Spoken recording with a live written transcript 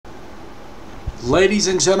Ladies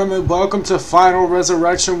and gentlemen, welcome to Final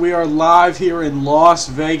Resurrection. We are live here in Las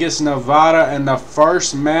Vegas, Nevada, and the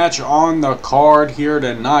first match on the card here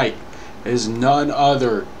tonight is none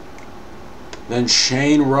other than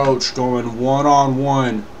Shane Roach going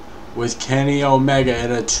one-on-one with Kenny Omega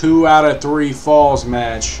in a 2 out of 3 falls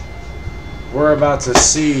match. We're about to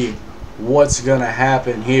see what's going to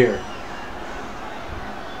happen here.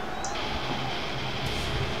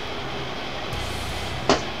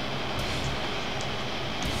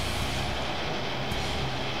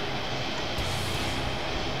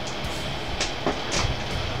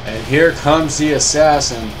 And here comes the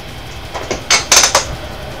assassin.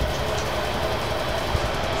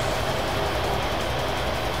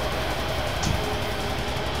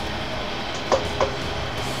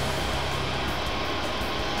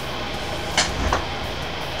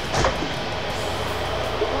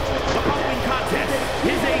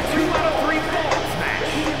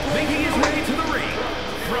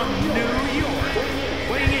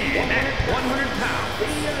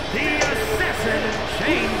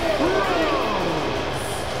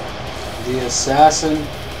 The assassin,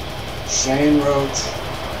 Shane Roach,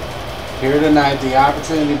 here tonight, the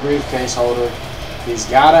opportunity briefcase holder. He's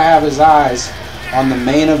got to have his eyes on the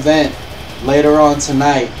main event later on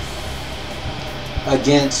tonight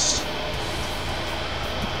against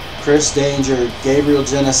Chris Danger. Gabriel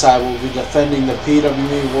Genocide will be defending the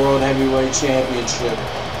PWE World Heavyweight Championship.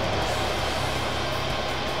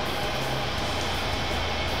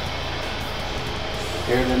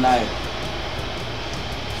 Here tonight.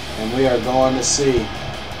 And we are going to see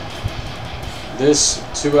this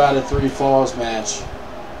 2 out of 3 falls match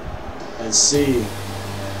and see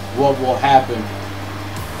what will happen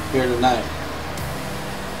here tonight.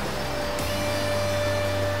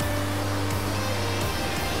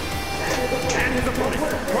 And his opponent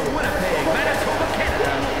from Winnipeg, Manitoba,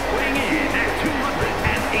 Canada, weighing in at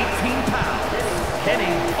 218 pounds,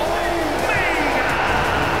 Kenny Omega!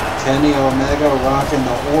 Kenny Omega rocking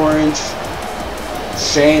the orange.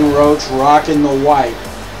 Shane Roach rocking the white.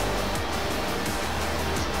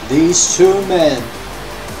 These two men,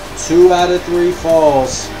 2 out of 3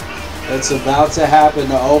 falls. It's about to happen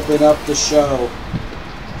to open up the show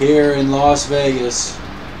here in Las Vegas.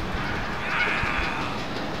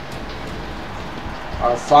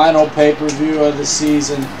 Our final pay-per-view of the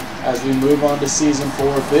season as we move on to season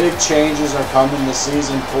 4. Big changes are coming to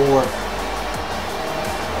season 4.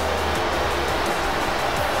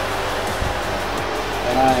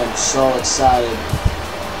 And I am so excited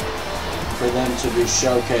for them to be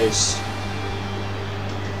showcased.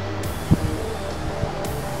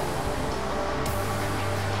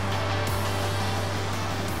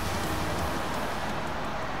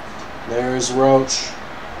 There is Roach.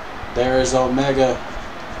 There is Omega.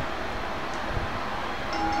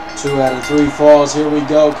 2 out of 3 falls. Here we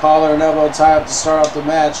go. Collar and elbow tie up to start off the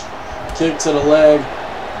match. Kick to the leg.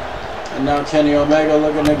 And now Kenny Omega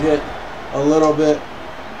looking to get a little bit.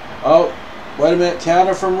 Oh, wait a minute.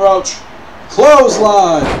 Counter from Roach.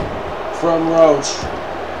 Clothesline from Roach.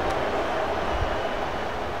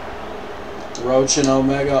 Roach and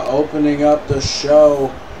Omega opening up the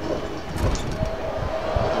show.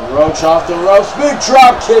 And Roach off the ropes. Big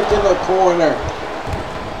drop kick in the corner.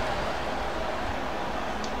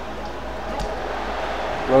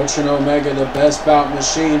 Roach and Omega, the best bout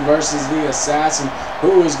machine versus the assassin.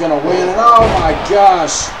 Who is going to win? And oh my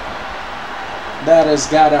gosh. That has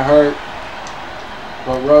got to hurt.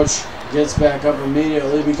 But Roach gets back up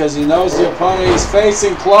immediately because he knows the opponent he's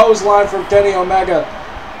facing. Clothesline from Kenny Omega.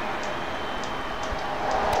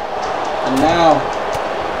 And now,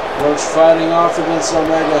 Roach fighting off against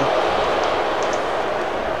Omega.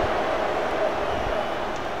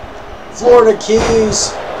 Florida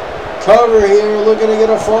Keys. Cover here. Looking to get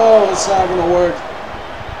a fall. It's not going to work.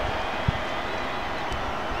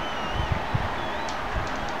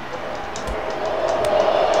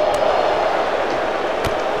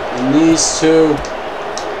 And these two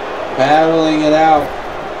battling it out.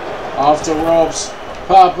 Off the ropes.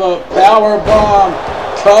 Pop up. Power bomb.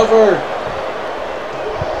 Cover.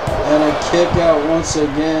 And a kick out once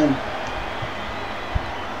again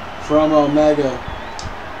from Omega.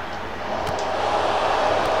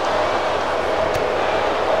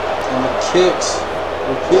 And the kicks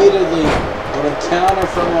repeatedly with a counter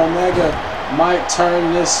from Omega might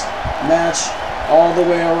turn this match all the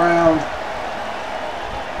way around.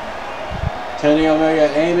 Kenny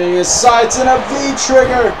Omega aiming his sights in a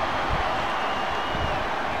V-trigger.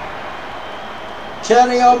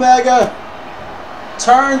 Kenny Omega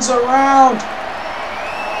turns around.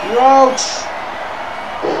 Roach.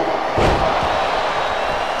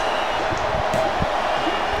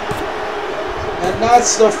 And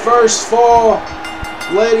that's the first fall.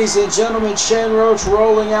 Ladies and gentlemen, Shane Roach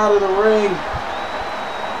rolling out of the ring.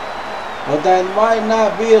 But that might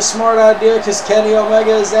not be a smart idea because Kenny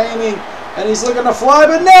Omega is aiming. And he's looking to fly,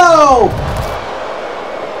 but no!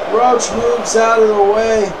 Roach moves out of the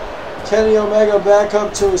way. Kenny Omega back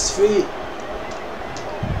up to his feet.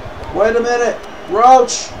 Wait a minute.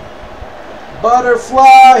 Roach.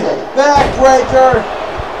 Butterfly. Backbreaker.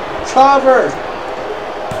 Cover.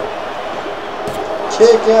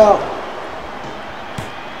 Kick out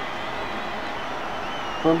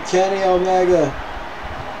from Kenny Omega.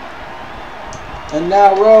 And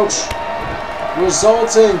now Roach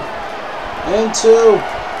resulting into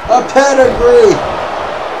a pedigree.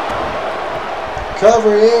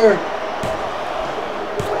 Cover here.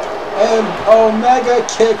 And Omega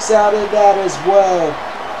kicks out of that as well.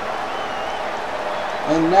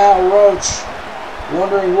 And now Roach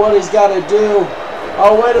wondering what he's got to do.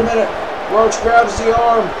 Oh, wait a minute. Roach grabs the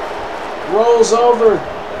arm, rolls over,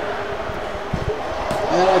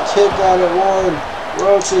 and a kick out at one.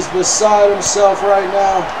 Roach is beside himself right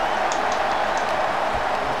now.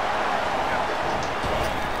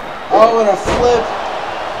 Oh, and a flip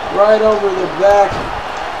right over the back.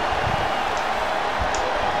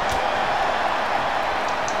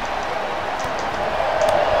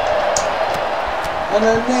 And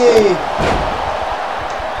a knee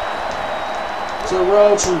to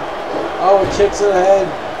Roach. Oh, a kick to the head.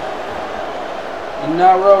 And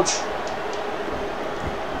now Roach.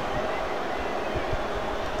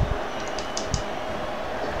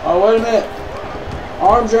 Oh, wait a minute.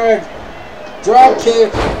 Arm drag. Drop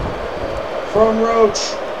kick from Roach.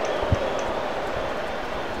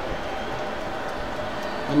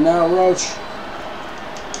 And now Roach.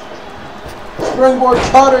 Springboard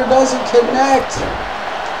cutter doesn't connect.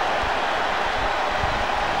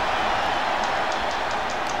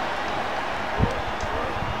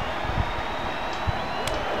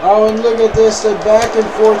 Oh, and look at this, the back and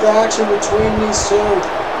forth action between these two.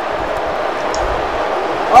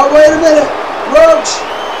 Oh, wait a minute. Roach.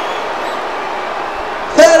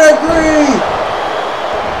 Pedigree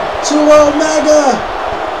to Omega.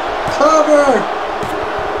 Cover.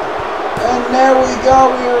 And there we go.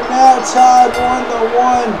 We are now tied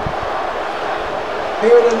 1-1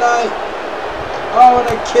 here tonight. Oh, and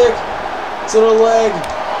a kick to the leg.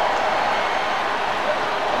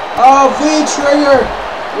 Oh, V-trigger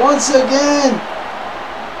once again.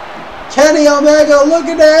 Kenny Omega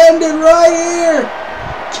looking to end it right here.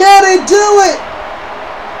 Can he do it?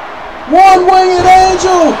 One-winged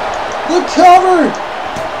angel. The cover.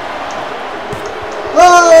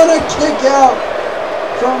 Oh, and a kick out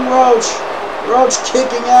from Roach. Roach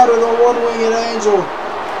kicking out of the one-winged angel.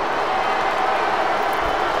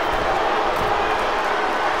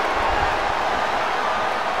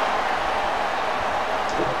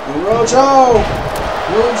 And Roach, oh,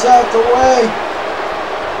 moves out the way.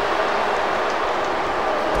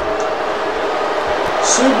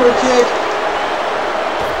 Super kick.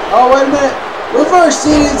 Oh, wait a minute. Reverse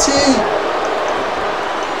DDT.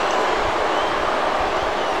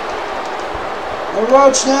 And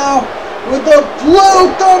Roach now with the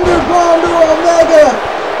blue thunder bomb to Omega.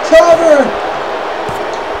 Cover.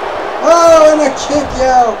 Oh, and a kick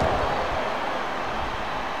out.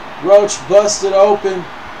 Roach busted open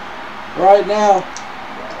right now.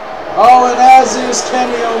 Oh, and as is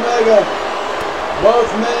Kenny Omega.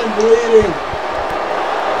 Both men bleeding.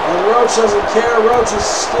 And Roach doesn't care. Roach is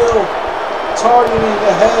still targeting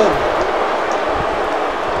the head.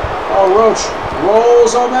 Oh, Roach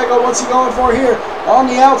rolls Omega. What's he going for here? On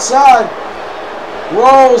the outside.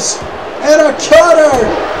 Rolls. And a cutter.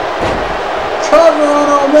 Cover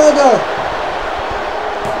on Omega.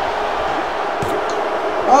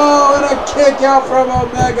 Oh, and a kick out from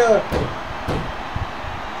Omega.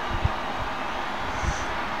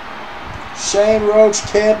 Shane Roach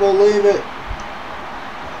can't believe it.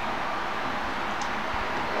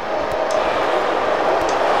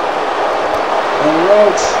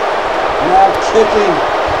 Roach now kicking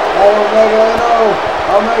at Omega, and oh,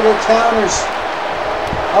 Omega counters.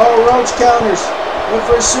 Oh, Roach counters. Went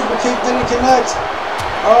for a super kick, didn't connect.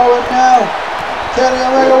 Oh, and now Kenny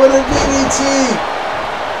Omega with a DDT.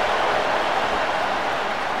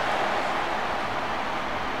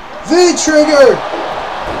 V-trigger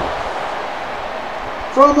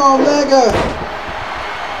from Omega.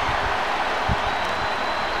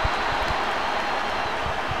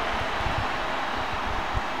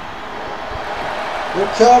 The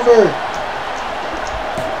cover.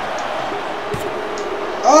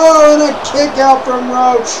 Oh, and a kick out from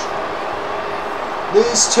Roach.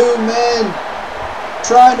 These two men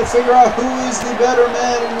trying to figure out who is the better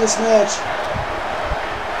man in this match.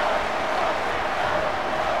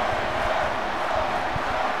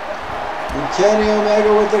 Kenny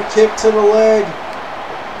Omega with a kick to the leg.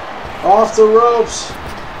 Off the ropes.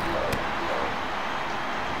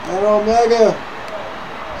 And Omega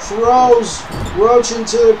throws Roach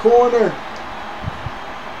into the corner.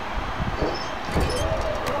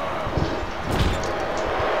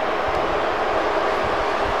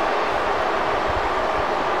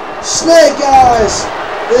 Snake Eyes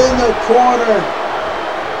in the corner.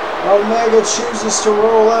 Omega chooses to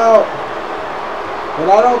roll out. But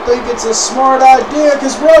I don't think it's a smart idea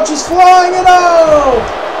because Roach is flying and oh!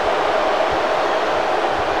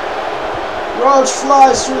 Roach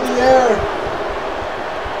flies through the air.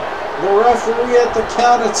 The referee at the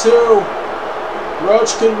count of 2.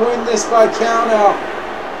 Roach can win this by count out.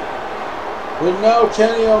 But no,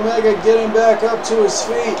 Kenny Omega getting back up to his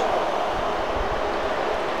feet.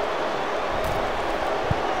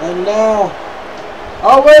 And now,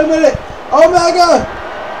 oh wait a minute, Omega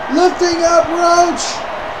lifting up Roach.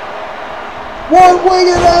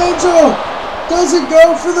 One-winged angel doesn't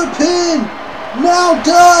go for the pin. Now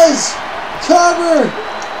does. Cover.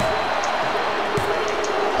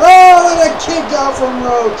 Oh, and a kick out from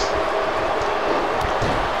Roach.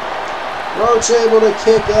 Roach able to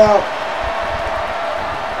kick out.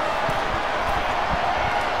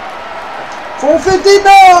 450,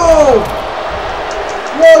 no!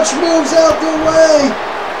 Roach moves out the way.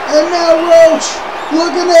 And now Roach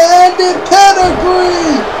looking to end it.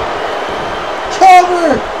 Pedigree.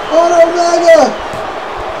 Cover on Omega.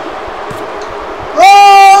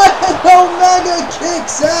 Oh, and Omega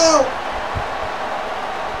kicks out.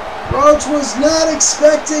 Roach was not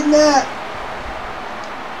expecting that.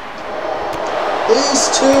 These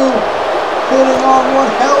two putting on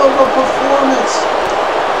one hell of a performance.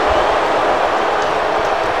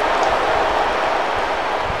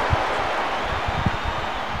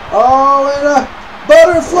 Oh, and a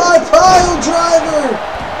butterfly pile driver.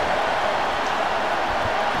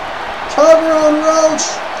 Cover on Roach.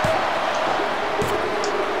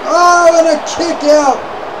 Oh, and a kick out.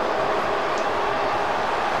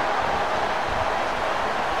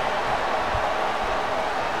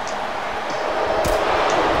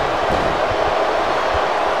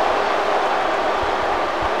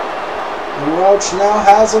 And Roach now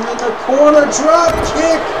has him in the corner. Drop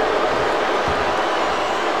kick.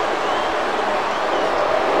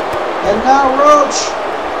 And now Roach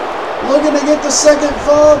looking to get the second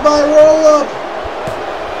fall by roll-up.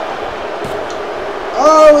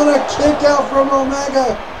 Oh, and a kick out from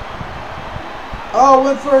Omega. Oh,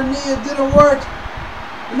 went for a knee, it didn't work.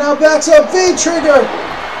 And now backs up, V-trigger.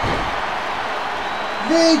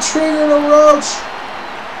 V-trigger to Roach.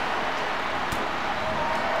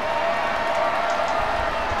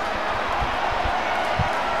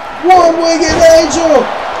 One-winged angel.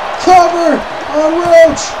 Cover on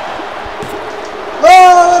Roach.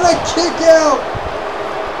 Oh, and a kick out.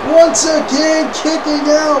 Once again, kicking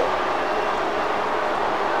out.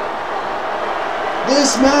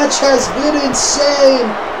 This match has been insane.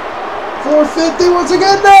 450 once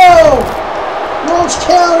again. No! Roach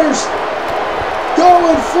counters.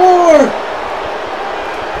 Going for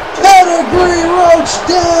pedigree. Roach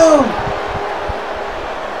down.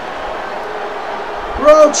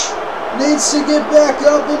 Roach needs to get back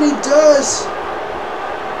up, and he does.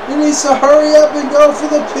 He needs to hurry up and go for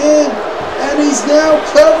the pin. And he's now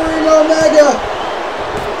covering Omega.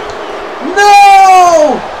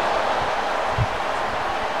 No!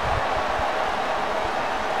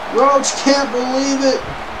 Roach can't believe it.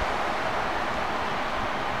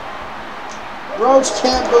 Roach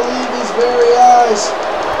can't believe his very eyes.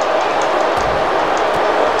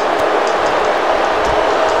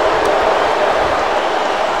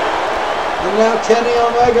 And now Kenny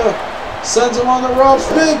Omega sends him on the ropes.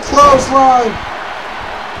 Big clothesline.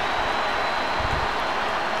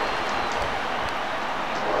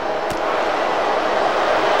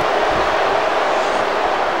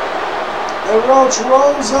 And Roach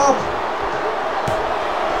rolls up.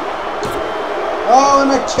 Oh,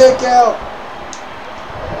 and a kick out.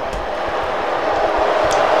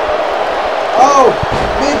 Oh,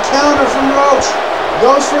 big counter from Roach.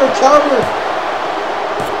 Goes for a cover.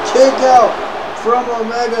 Kick out from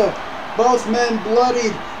Omega. Both men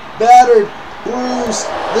bloodied, battered,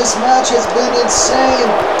 bruised. This match has been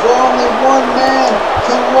insane, but only one man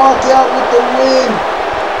can walk out with the win.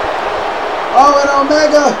 Oh, and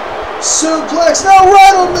Omega suplex, now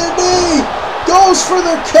right on the knee. Goes for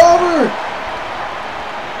the cover.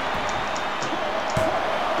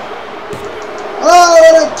 Oh,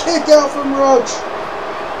 and a kick out from Roach.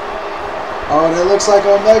 Oh, and it looks like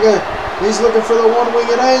Omega, he's looking for the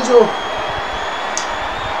one-winged angel.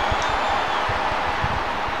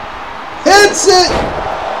 Hits it!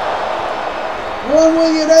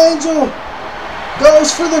 One-winged angel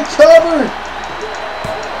goes for the cover.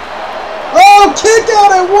 Oh, kick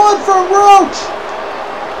out at 1 from Roach.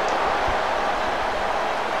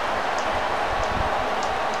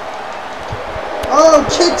 Oh,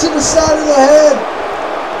 kick to the side of the head.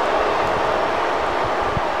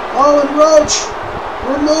 Oh, and Roach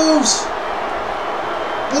removes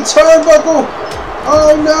the turnbuckle.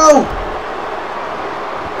 Oh, no.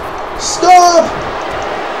 Stop.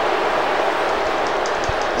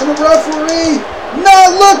 And the referee not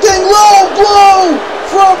looking. Low blow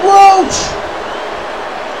from Roach.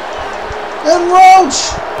 And Roach.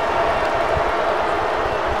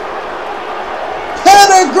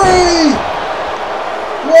 Pedigree.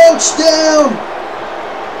 Roach down.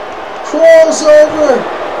 Crawls over.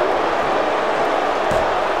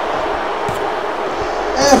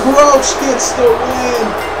 And Roach gets the win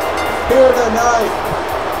here tonight.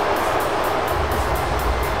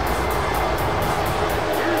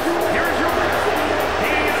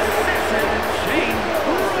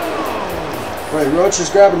 Wait, Roach is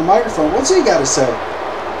grabbing the microphone. What's he got to say?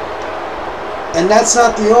 And that's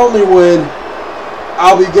not the only win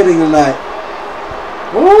I'll be getting tonight.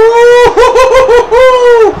 Ooh!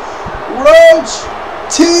 Roach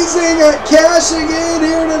teasing at cashing in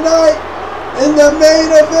here tonight in the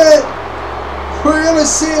main event. We're going to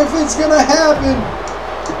see if it's going to happen.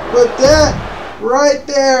 But that right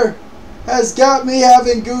there has got me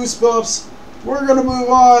having goosebumps. We're going to move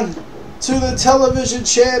on to the television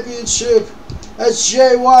championship as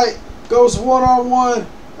Jay White goes one-on-one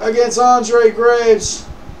against Andre Graves.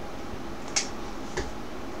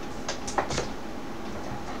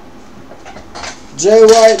 Jay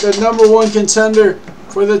White, the #1 contender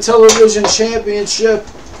for the television championship,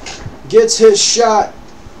 gets his shot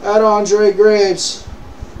at Andre Graves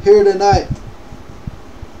here tonight.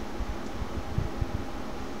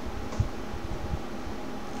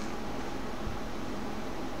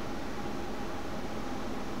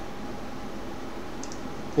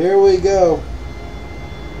 Here we go.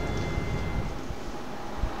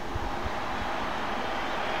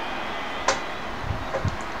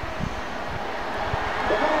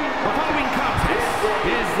 The following contest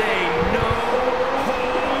is a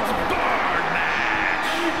no-holds-barred match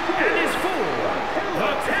and is for the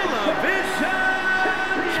television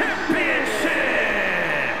championship.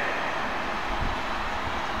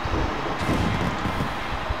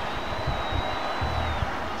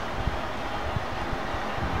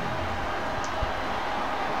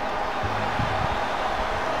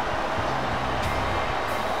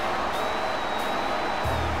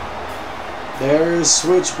 There is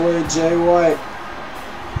Switchblade Jay White.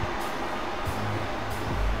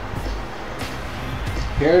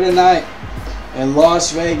 Here tonight in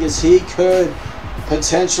Las Vegas, he could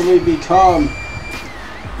potentially become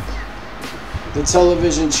the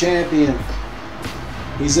television champion.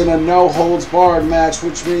 He's in a no-holds-barred match,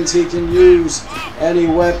 which means he can use any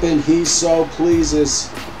weapon he so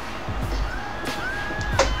pleases.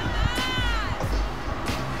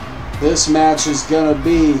 This match is gonna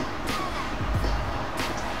be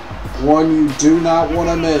one you do not want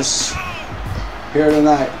to miss here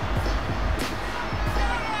tonight.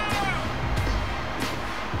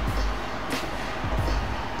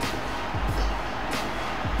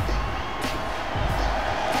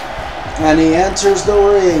 And he enters the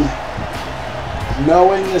ring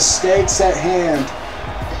knowing the stakes at hand,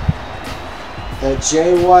 that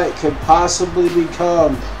Jay White could possibly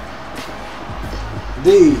become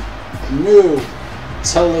the new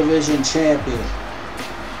television champion.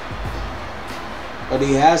 But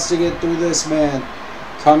he has to get through this man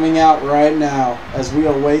coming out right now as we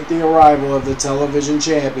await the arrival of the television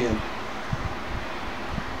champion.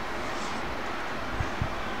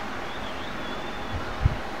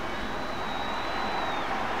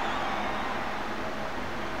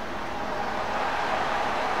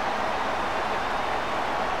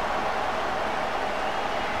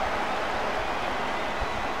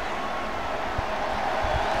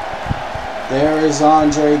 There is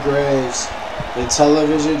Andre Graves, the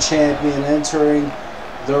television champion, entering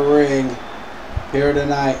the ring here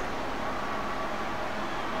tonight.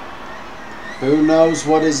 Who knows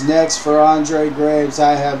what is next for Andre Graves?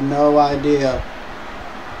 I have no idea.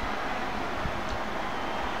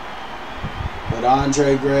 But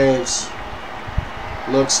Andre Graves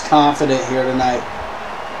looks confident here tonight.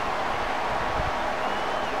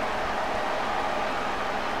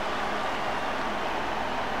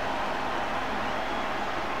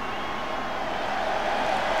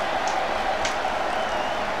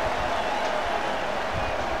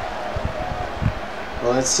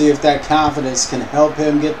 Well, let's see if that confidence can help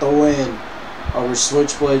him get the win over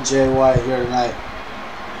Switchblade Jay White here tonight.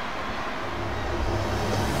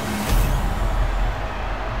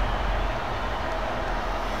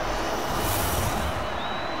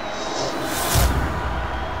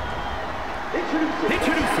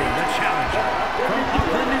 Introducing the challenger from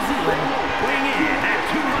Auckland, New Zealand, weighing in at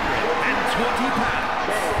 220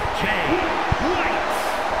 pounds, Jay White.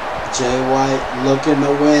 Jay White looking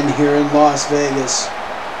to win here in Las Vegas.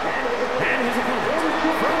 And his opponent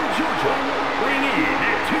from Georgia, weighing in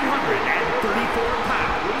at 234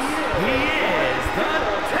 pounds, he is the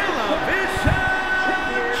television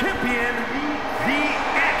champion, the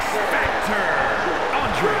X Factor,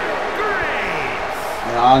 Andre Graves.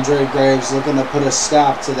 And Andre Graves looking to put a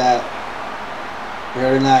stop to that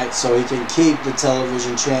here tonight so he can keep the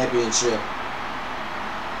television championship.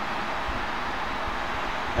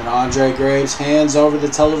 And Andre Graves hands over the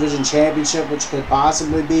television championship, which could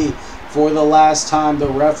possibly be for the last time. The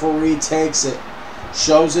referee takes it,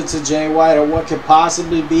 shows it to Jay White at what could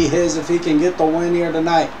possibly be his if he can get the win here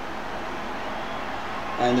tonight.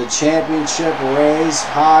 And the championship raised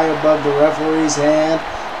high above the referee's hand.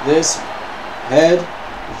 This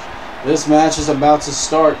match is about to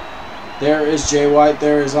start. There is Jay White,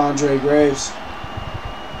 there is Andre Graves.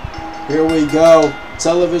 Here we go.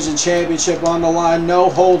 Television championship on the line. No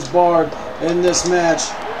holds barred in this match.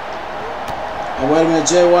 And wait a minute,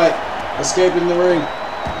 Jay White escaping the ring.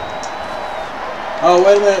 Oh,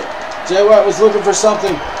 wait a minute. Jay White was looking for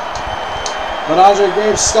something, but Andre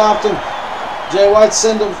Graves stopped him. Jay White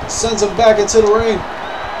sends him back into the ring.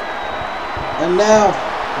 And now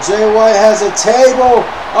Jay White has a table.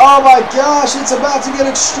 Oh my gosh, it's about to get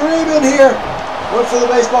extreme in here. Went for the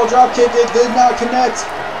baseball drop kick. It did not connect.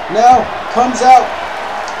 Now comes out.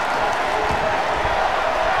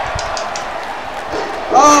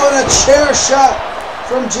 Oh, and a chair shot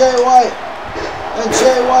from Jay White. And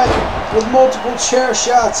Jay White with multiple chair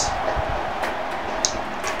shots.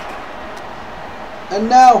 And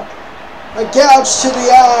now a gouge to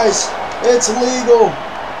the eyes. It's legal.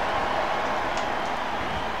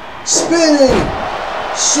 Spinning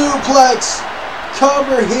suplex.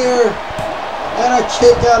 Cover here. And a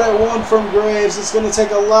kick out at one from Graves. It's going to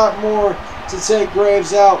take a lot more to take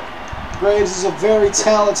Graves out. Graves is a very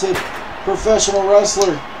talented professional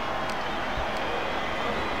wrestler.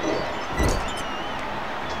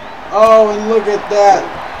 Oh, and look at that.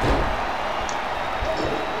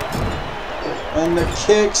 And the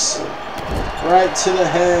kicks right to the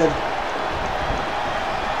head.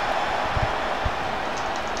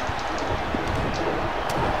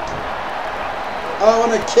 Oh,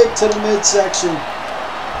 and a kick to the midsection.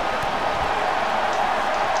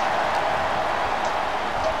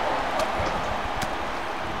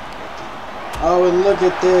 Oh, and look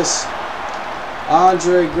at this.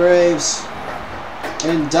 Andre Graves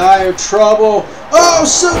in dire trouble. Oh,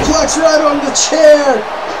 suplex right on the chair.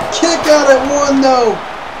 Kick out at one, though.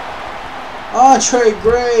 Andre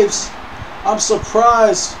Graves. I'm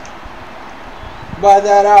surprised by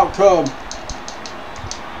that outcome.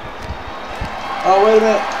 Oh, wait a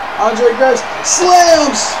minute. Andre Graves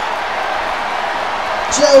slams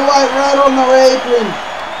Jay White right on the apron.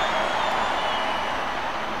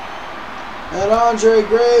 And Andre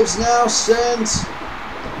Graves now sends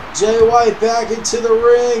Jay White back into the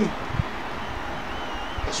ring.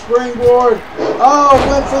 Springboard. Oh,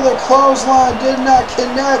 went for the clothesline. Did not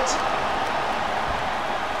connect.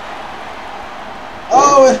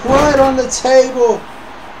 Oh, and right on the table.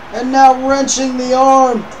 And now wrenching the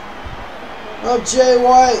arm of Jay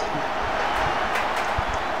White.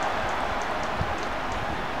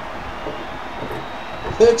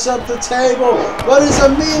 Picks up the table, but is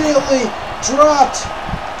immediately dropped.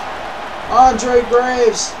 Andre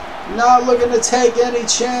Graves not looking to take any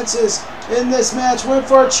chances in this match. Went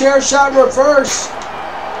for a chair shot reverse.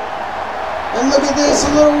 And look at this,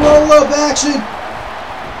 a little roll-up action.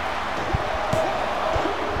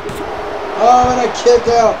 Oh, and a kick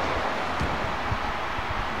out.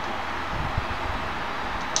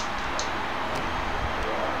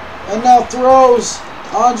 And now throws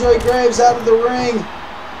Andre Graves out of the ring.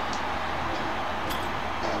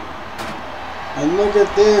 And look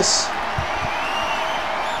at this.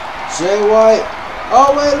 Jay White.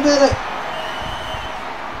 Oh, wait a minute.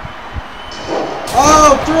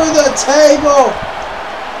 Oh, through the table.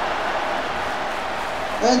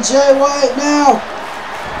 And Jay White now.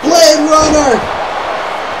 Blade Runner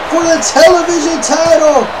for the television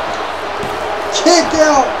title. Kick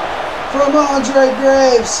out from Andre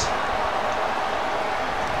Graves.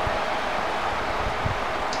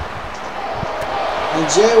 And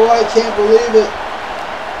Jay White can't believe it.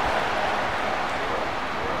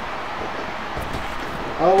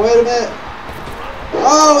 Oh, wait a minute.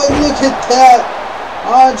 Oh, and look at that.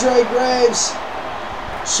 Andre Graves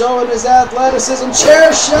showing his athleticism.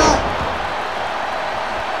 Chair shot.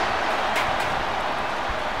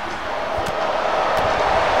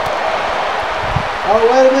 Oh,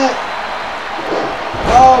 wait a minute.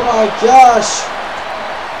 Oh, my gosh.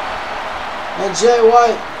 And Jay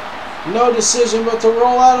White, no decision but to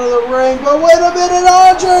roll out of the ring. But wait a minute.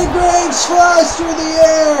 Andre Graves flies through the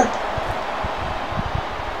air.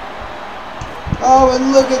 Oh,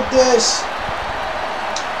 and look at this.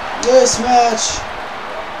 This match.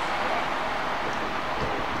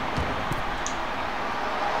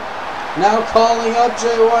 Now calling up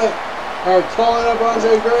Jay White. Or calling up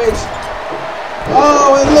Andre Graves.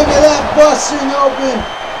 Oh, and look at that, busting open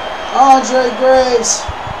Andre Graves.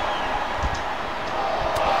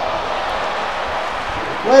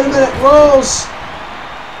 Wait a minute, rolls.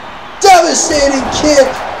 Devastating kick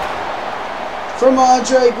from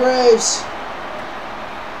Andre Graves.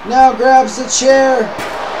 Now grabs the chair.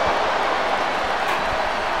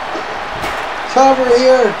 Cover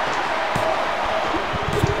here.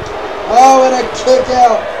 Oh, and a kick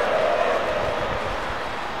out.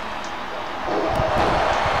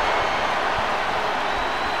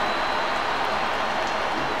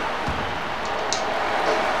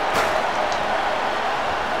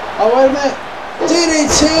 Oh, wait a minute.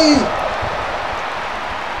 DDT.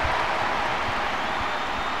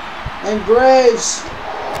 And Graves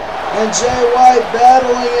and Jay White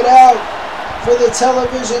battling it out for the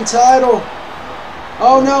television title.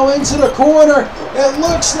 Oh no, into the corner. It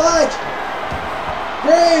looks like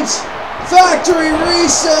Graves. Factory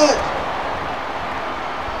reset.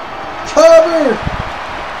 Cover.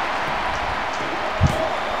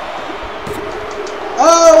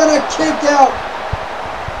 Oh, and a kick out.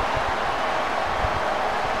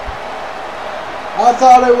 I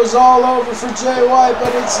thought it was all over for Jay White,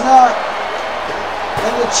 but it's not.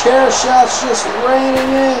 And the chair shots just raining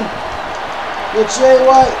in. With Jay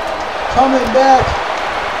White coming back.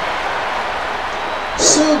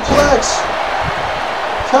 Suplex.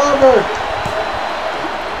 Cover.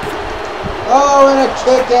 Oh, and a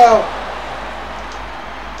kick out.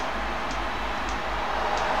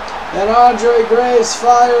 And Andre Graves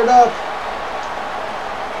fired up.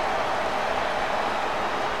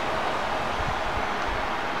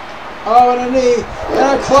 Oh, and a knee,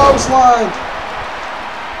 and a clothesline.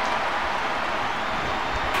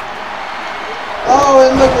 Oh,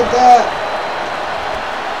 and look at that.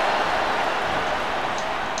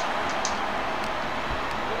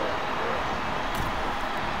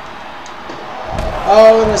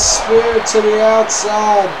 Oh, and a spear to the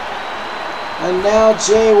outside. And now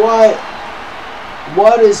Jay White.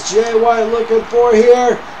 What is Jay White looking for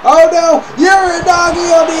here? Oh no,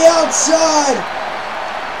 Uranagi on the outside.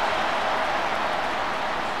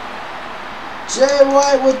 Jay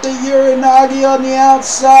White with the Uranagi on the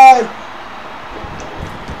outside.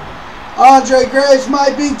 Andre Graves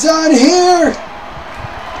might be done here.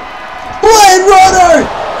 Blade Runner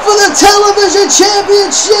for the television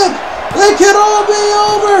championship. It could all be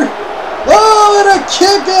over. Oh, and a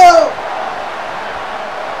kick out.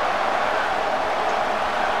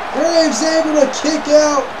 Graves able to kick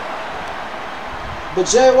out. But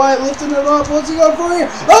Jay White lifting it up. What's he going for here?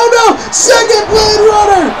 Oh no! Second Blade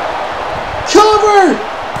Runner! Cover!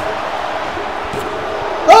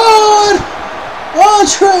 Oh, and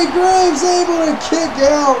Andre Graves able to kick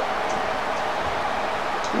out.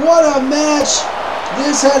 What a match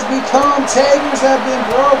this has become. Tables have been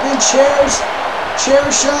broken.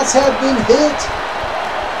 Chair shots have been hit.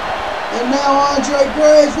 And now Andre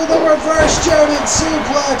Graves with a reverse German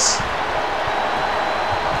suplex.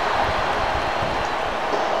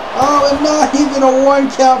 Oh, and not even a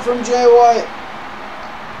 1 count from Jay White.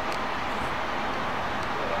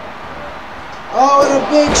 Oh, and a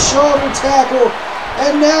big shoulder tackle.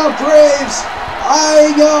 And now Graves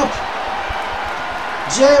eyeing up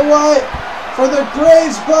Jay White for the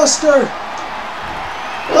Graves Buster.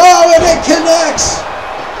 Oh, and it connects.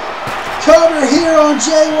 Cover here on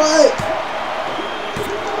Jay White.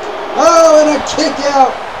 Oh, and a kick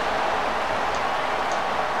out.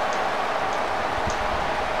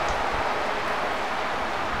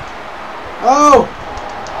 Oh.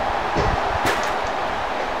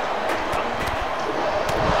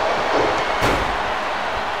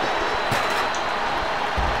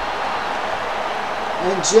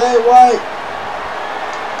 And Jay White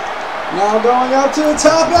now going up to the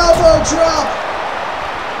top elbow drop.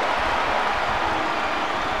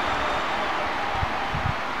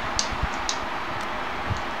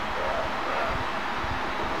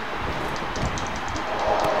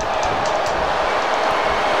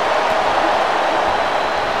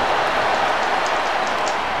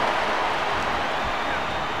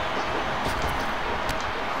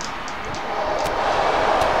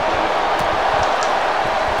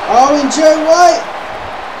 Oh, and Jay White.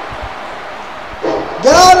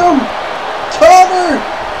 Got him. Cover.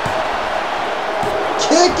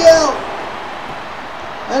 Kick out.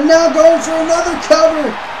 And now going for another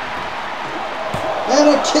cover. And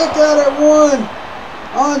a kick out at 1.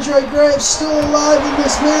 Andre Graves still alive in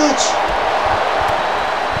this match.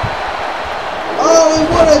 Oh, and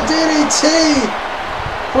what a DDT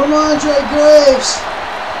from Andre Graves.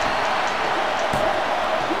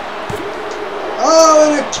 Oh,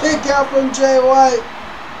 and a kick out from Jay White.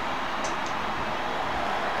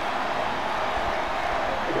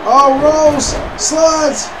 Oh, rolls,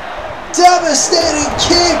 slides, devastating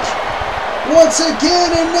kick. Once again,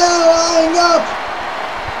 and now eyeing up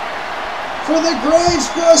for the Graves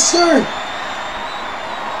Buster.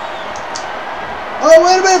 Oh,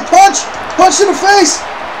 wait a minute, punch. Punch in the face.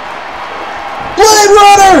 Blade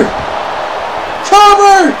Runner.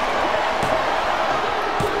 Cover.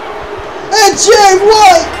 And Jay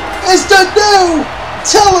White is the new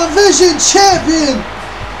television champion.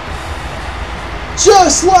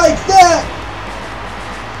 Just like that,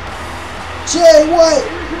 Jay White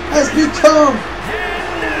has become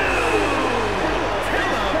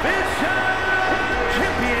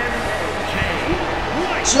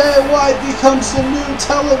Jay White becomes the new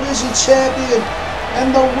television champion,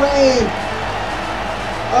 and the reign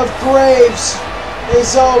of Graves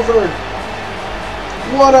is over.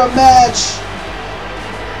 What a match.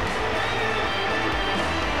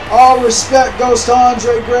 All respect goes to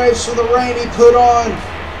Andre Graves for the reign he put on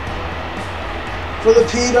for the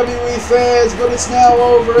PWE fans, but it's now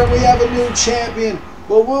over and we have a new champion.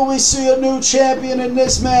 But will we see a new champion in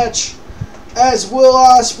this match as Will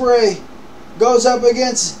Ospreay goes up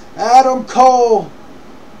against Adam Cole,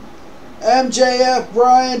 MJF,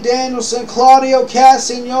 Bryan Danielson, Claudio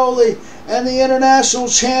Castagnoli, and the international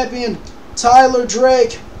champion Tyler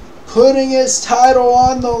Drake, putting his title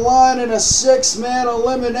on the line in a 6-man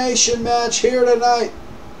elimination match here tonight.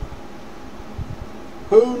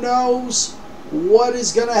 Who knows what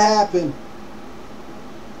is going to happen?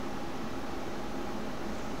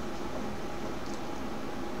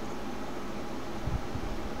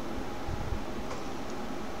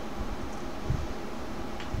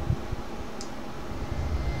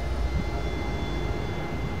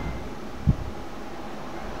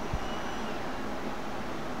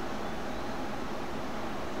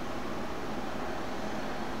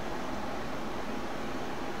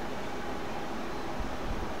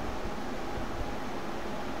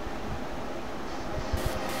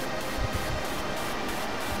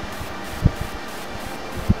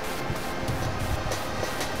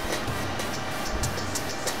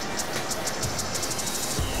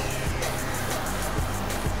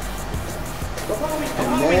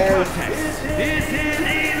 This is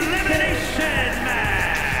an elimination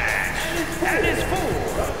match, and it's for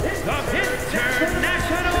the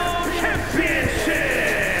International Championship.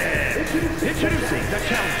 Introducing the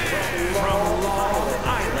challenger from Long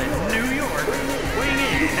Island, New York, weighing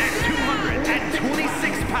in at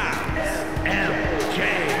 226 pounds,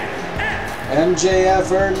 MJF. MJF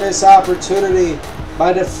earned this opportunity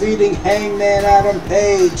by defeating Hangman Adam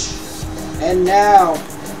Page, and now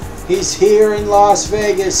he's here in Las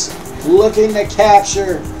Vegas looking to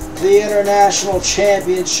capture the International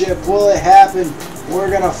Championship. Will it happen? We're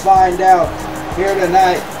going to find out here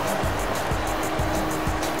tonight.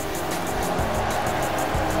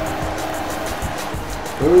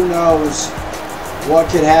 Who knows what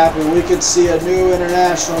could happen? We could see a new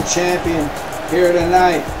International Champion here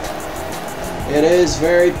tonight. It is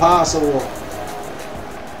very possible.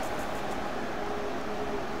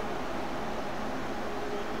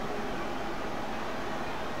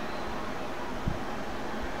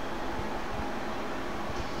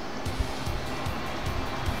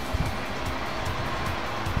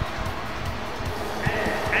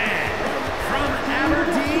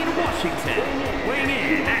 Weighing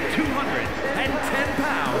in at 210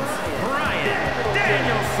 pounds, Bryan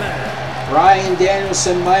Danielson. Bryan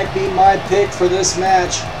Danielson might be my pick for this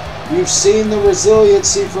match. You've seen the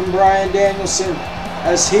resiliency from Bryan Danielson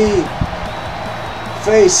as he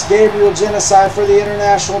faced Gabriel Genocide for the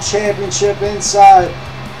International Championship inside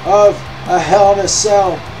of a Hell in a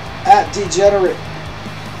Cell at Degenerate.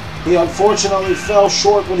 He unfortunately fell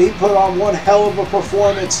short, but he put on one hell of a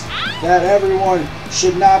performance that everyone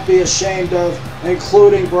should not be ashamed of,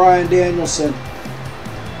 including Bryan Danielson.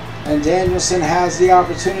 And Danielson has the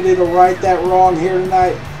opportunity to right that wrong here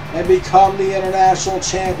tonight and become the International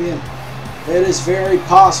Champion. It is very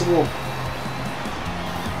possible,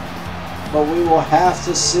 but we will have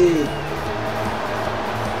to see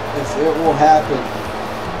if it will happen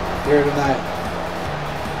here tonight.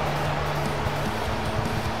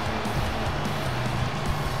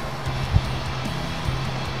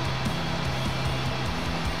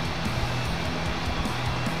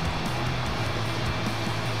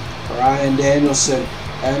 Bryan Danielson,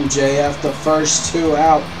 MJF, the first two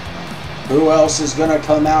out. Who else is going to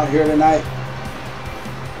come out here tonight?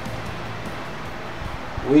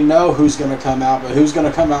 We know who's going to come out, but who's going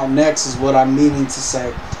to come out next is what I'm meaning to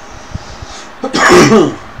say.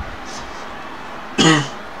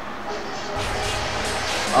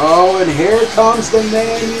 Oh, and here comes the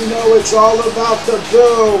man you know it's all about the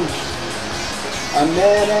boom. A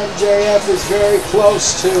man MJF is very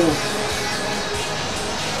close to.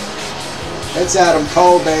 It's Adam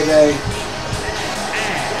Cole, baby.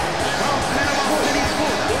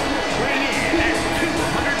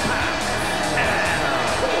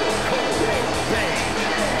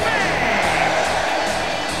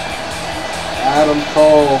 Adam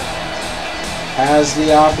Cole has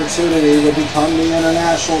the opportunity to become the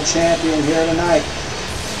international champion here tonight.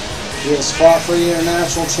 He has fought for the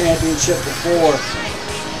international championship before.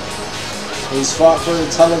 He's fought for the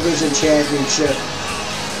television championship.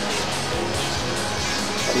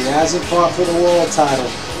 But he hasn't fought for the world title.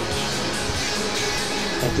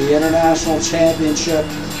 But the international championship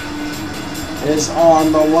is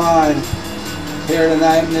on the line here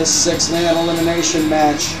tonight in this six-man elimination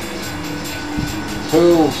match.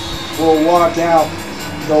 Who will walk out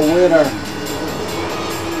the winner?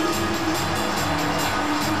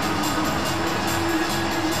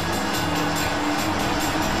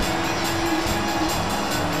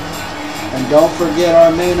 And don't forget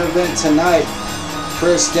our main event tonight,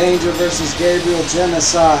 Chris Danger versus Gabriel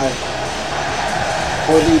Genocide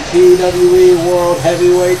for the PWE World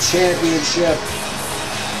Heavyweight Championship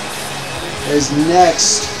is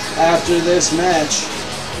next after this match.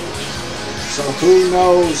 So who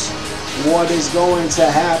knows what is going to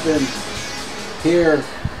happen here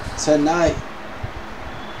tonight.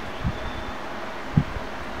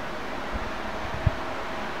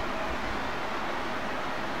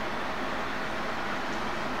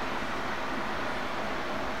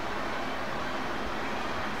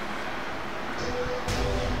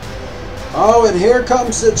 Oh, and here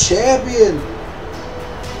comes the champion.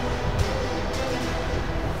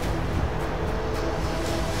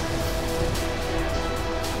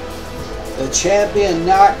 The champion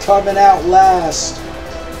not coming out last.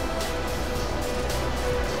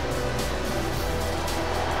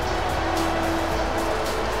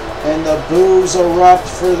 And the boos erupt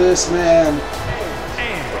for this man.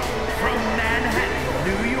 And from Manhattan,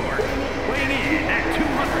 New York, weighing in at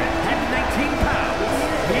 219 pounds,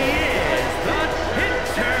 he is the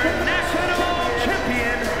International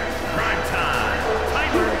Champion, Primetime,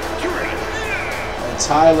 Tyler And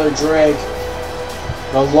Tyler Drake. Drake,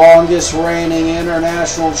 the longest reigning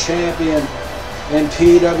international champion in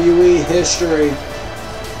PWE history,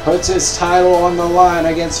 puts his title on the line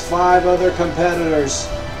against 5 other competitors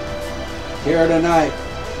here tonight.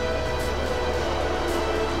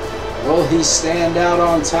 Will he stand out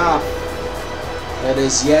on top? That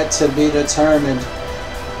is yet to be determined.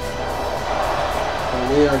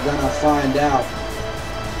 But we are going to find out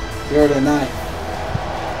here tonight.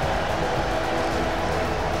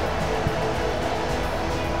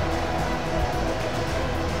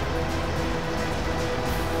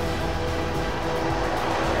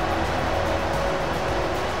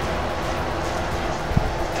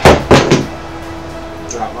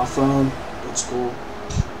 Drop my phone. It's cool.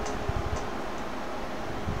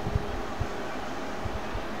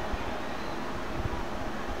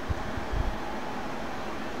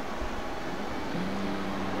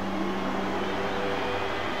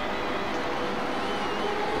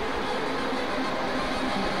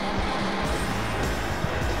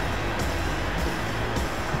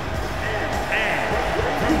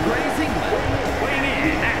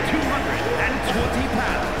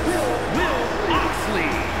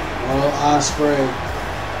 Ospreay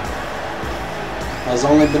has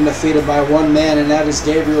only been defeated by one man, and that is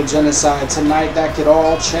Gabriel Genocide. Tonight, that could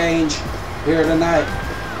all change here tonight.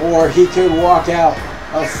 Or he could walk out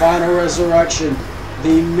of Final Resurrection,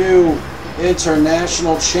 the new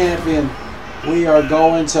international champion. We are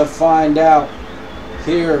going to find out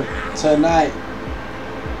here tonight.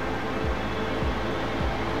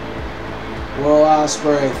 Will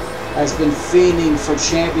Ospreay has been fiending for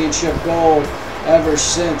championship gold ever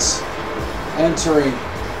since entering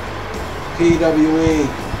PWE.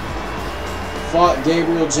 Fought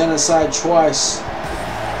Gabriel Genocide twice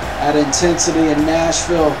at Intensity in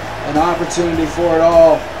Nashville, an opportunity for it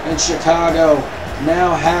all in Chicago.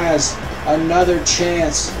 Now has another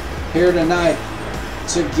chance here tonight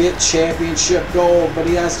to get championship gold, but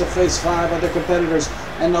he has to face 5 other competitors,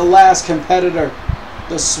 and the last competitor,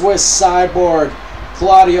 the Swiss cyborg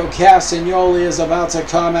Claudio Castagnoli, is about to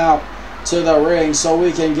come out to the ring so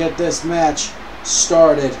we can get this match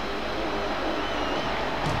started.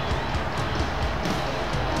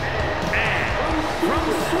 from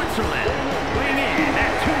Switzerland, weighing in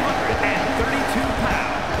at 232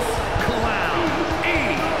 pounds,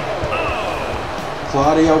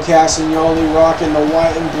 Claudio Castagnoli rocking the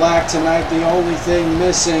white and black tonight. The only thing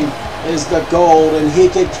missing is the gold, and he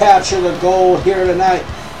could capture the gold here tonight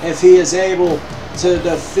if he is able to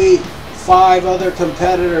defeat 5 other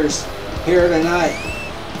competitors here tonight.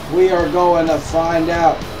 We are going to find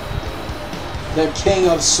out. The King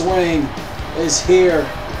of Swing is here,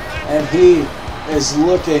 and he is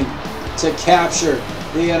looking to capture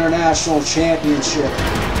the International Championship.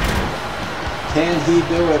 Can he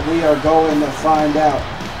do it? We are going to find out.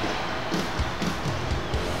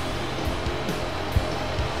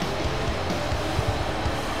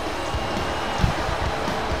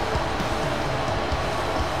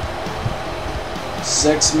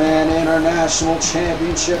 Six-man International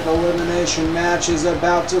Championship elimination match is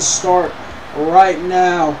about to start right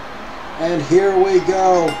now. And here we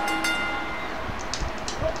go.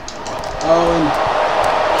 Oh, and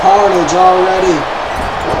carnage already.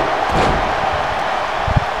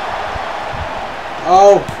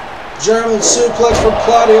 Oh, German suplex from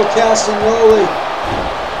Claudio Castagnoli.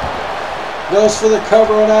 Goes for the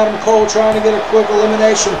cover on Adam Cole, trying to get a quick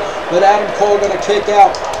elimination. But Adam Cole going to kick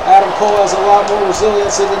out. Adam Cole has a lot more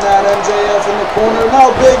resiliency than that. MJF in the corner.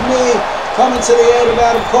 No, big knee coming to the aid of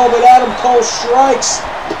Adam Cole. But Adam Cole strikes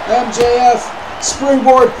MJF.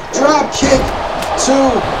 Springboard drop kick to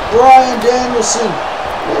Bryan Danielson.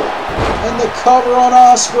 And the cover on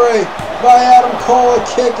Ospreay by Adam Cole. A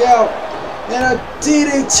kick out. And a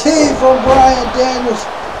DDT from Bryan Danielson.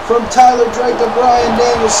 From Tyler Drake to Bryan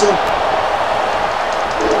Danielson.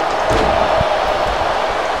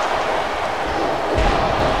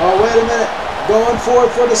 Oh, wait a minute. Going for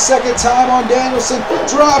it for the second time on Danielson.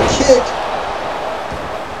 Drop kick.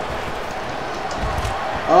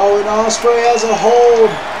 Oh, and Ospreay has a hold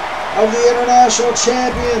of the International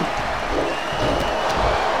Champion.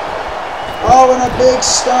 Oh, and a big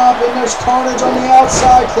stomp, and there's carnage on the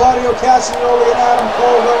outside. Claudio Castagnoli and Adam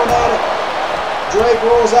Cole going at it. Drake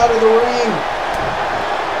rolls out of the ring.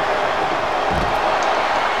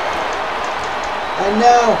 And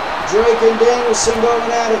now, Drake and Danielson going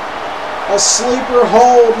at it. A sleeper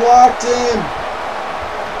hold locked in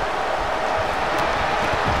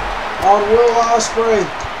on Will Ospreay.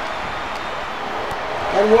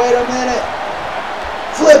 And wait a minute.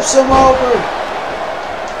 Flips him over.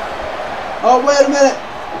 Oh, wait a minute.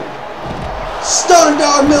 Stun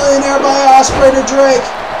Dog Millionaire by Ospreay to Drake.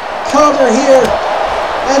 Cover here.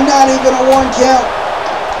 And not even a 1 count.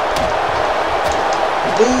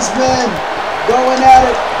 These men going at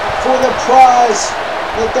it for the prize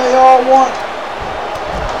that they all want.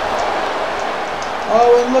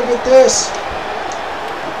 Oh, and look at this.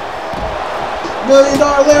 $1 Million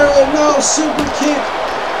Lariat, no, super kick.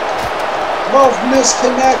 Both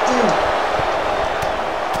misconnecting.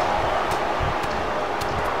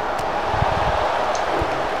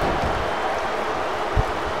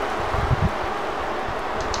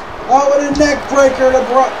 Oh, and a neck breaker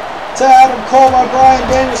to Adam Cole by Bryan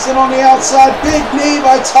Danielson on the outside. Big knee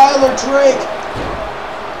by Tyler Drake.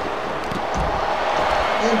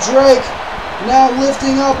 And Drake now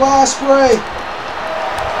lifting up Ospreay.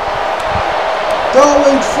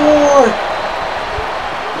 Going for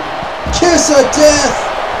Kiss of Death.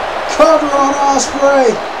 Cover on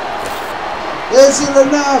Ospreay. Is it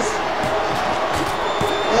enough?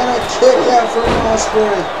 And a kick out from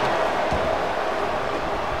Ospreay.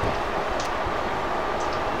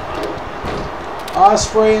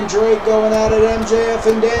 Ospreay and Drake going at it. MJF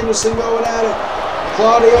and Danielson going at it.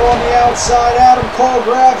 Claudio on the outside. Adam Cole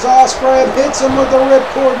grabs Ospreay and hits him with the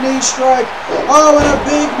ripcord knee strike. Oh, and a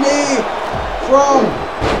big knee from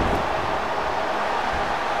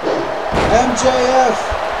MJF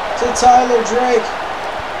to Tyler Drake.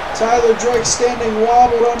 Tyler Drake standing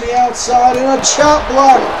wobbled on the outside. And a chop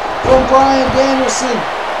block from Bryan Danielson.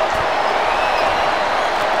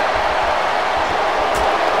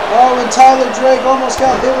 Oh, and Tyler Drake almost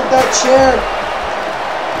got hit with that chair.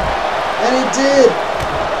 And he did.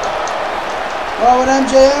 Oh, and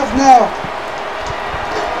MJF now.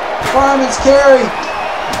 Fireman's carry.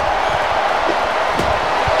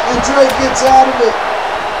 And Drake gets out of it.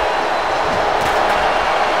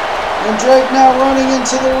 And Drake now running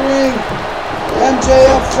into the ring.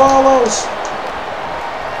 MJF follows.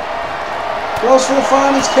 Goes for the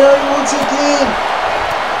fireman's carry once again.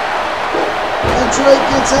 And Drake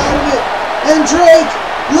gets out of it. And Drake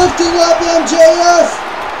lifting up MJF.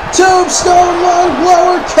 Tombstone lung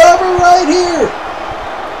blower cover right here.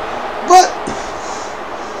 But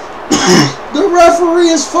the referee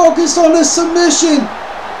is focused on the submission.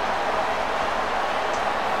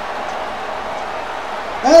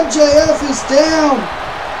 MJF is down,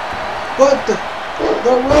 but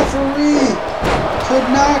the referee could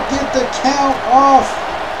not get the count off.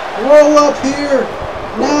 Roll up here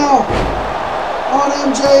now on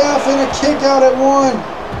MJF and a kick out at 1.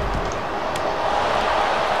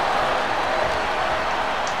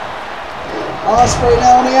 Ospreay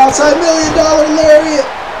now on the outside, $1 million lariat.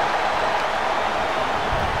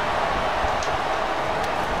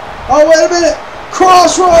 Oh, wait a minute.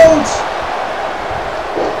 Crossroads.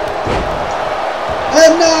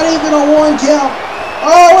 And not even a 1 count.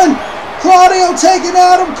 Oh, and Claudio taking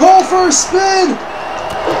Adam Cole for a spin.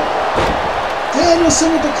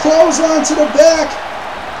 Danielson with the clothesline to the back.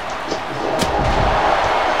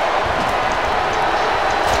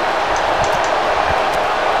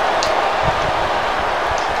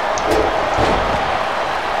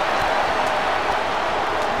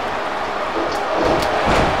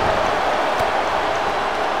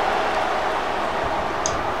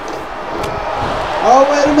 Oh,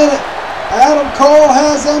 wait a minute. Adam Cole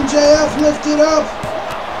has MJF lifted up.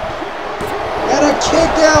 And a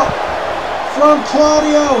kick out from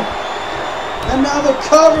Claudio. And now the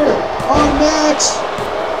cover on Max.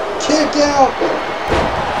 Kick out.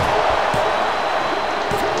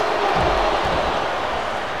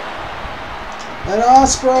 And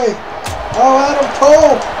Ospreay. Oh, Adam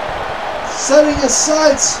Cole setting his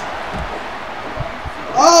sights.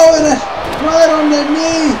 Oh, and right on the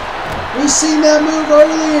knee. We've seen that move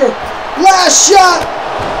earlier. Last shot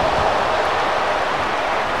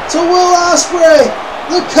to Will Ospreay.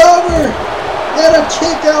 The cover and a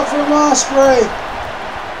kick out from Ospreay.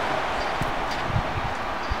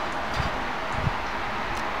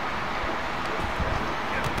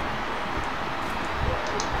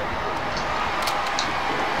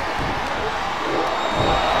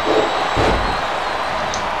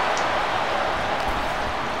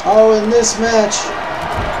 Oh, in this match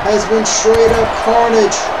has been straight up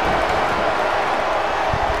carnage.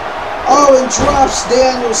 Oh, and drops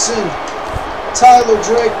Danielson. Tyler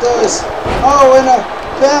Drake does. Oh, and a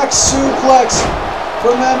back suplex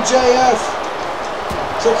from MJF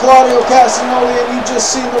to Claudio Castagnoli, and you just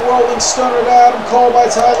seen the rolling stunner to Adam Cole by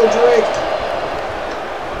Tyler Drake.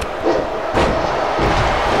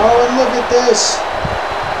 Oh, and look at this.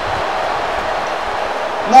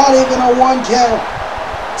 Not even a 1 count.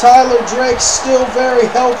 Tyler Drake's still very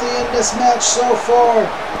healthy in this match so far.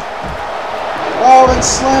 Oh, and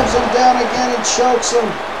slams him down again and chokes him.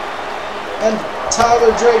 And Tyler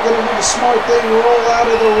Drake gonna do the smart thing, roll out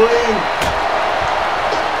of the ring.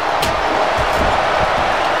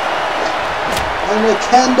 And the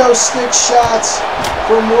kendo stick shots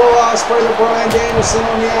from Will Ospreay to Bryan Danielson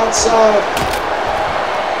on the outside.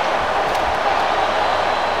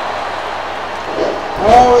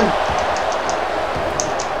 Oh, and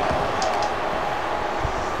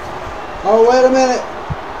oh, wait a minute.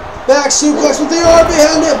 Back suplex with the arm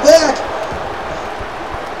behind it. Back.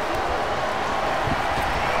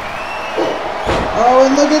 Oh,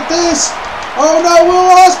 and look at this. Oh, no. Will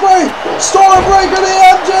Ospreay. Stormbreaker to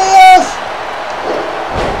MJF.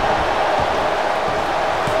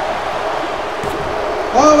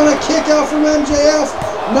 Oh, and a kick out from MJF.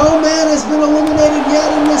 No man has been eliminated yet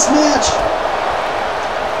in this match.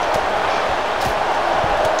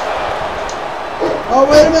 Oh,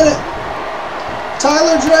 wait a minute.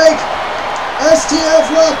 Tyler Drake, STF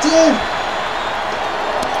locked in.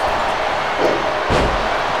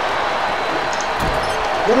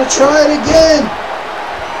 Gonna try it again.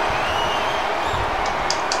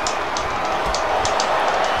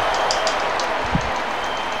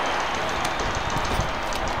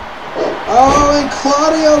 Oh, and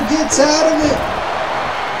Claudio gets out of it.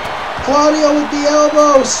 Claudio with the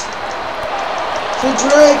elbows to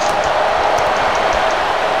Drake.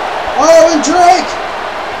 Oh, and Drake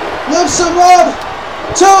lifts him up.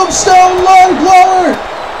 Tombstone lung blower.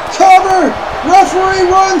 Cover. Referee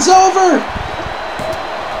runs over.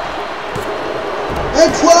 And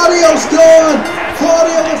Claudio's gone.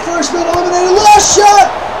 Claudio, the first man eliminated. Last shot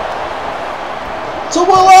to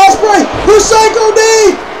Will Ospreay. Who's Psycho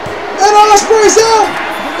D? And Ospreay's out.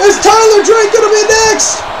 Is Tyler Drake going to be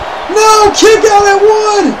next? No. Kick out at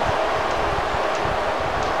 1.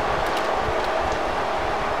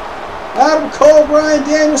 Adam Cole, Bryan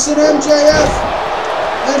Danielson, MJF,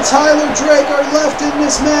 and Tyler Drake are left in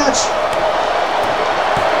this match.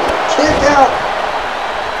 Kick out.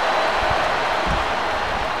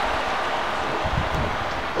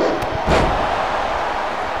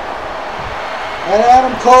 And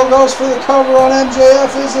Adam Cole goes for the cover on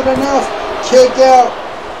MJF. Isn't enough. Kick out.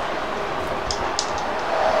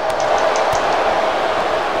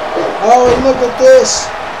 Oh, and look at this.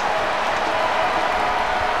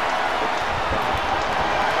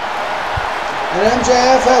 And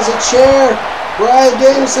MJF has a chair. Bryan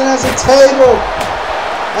Danielson has a table.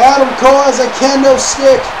 Adam Cole has a kendo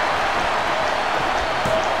stick.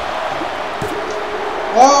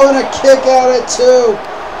 Oh, and a kick out at 2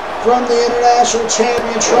 from the International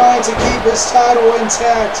Champion, trying to keep his title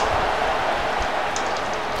intact.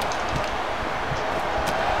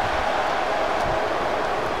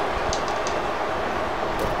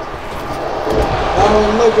 Oh,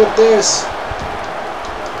 and look at this.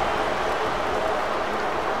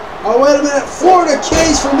 Oh, wait a minute. Florida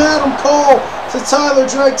keys from Adam Cole to Tyler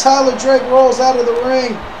Drake. Tyler Drake rolls out of the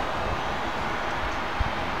ring.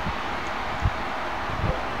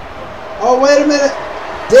 Oh, wait a minute.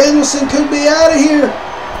 Danielson could be out of here.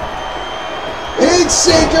 Heat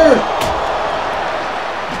Seeker.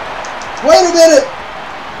 Wait a minute.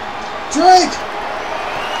 Drake.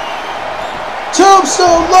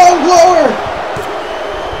 Tombstone low blower.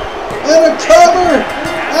 And a cover.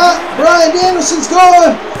 Bryan Danielson's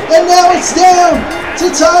gone. And now it's down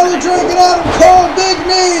to Tyler Drake and Adam Cole. Big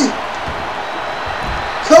knee.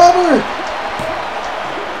 Cover.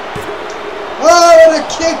 Oh, and a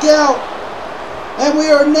kick out. And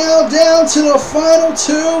we are now down to the final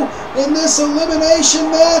 2 in this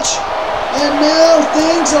elimination match. And now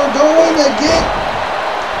things are going to get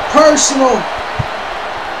personal.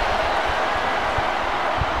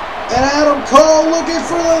 And Adam Cole looking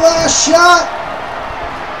for the last shot.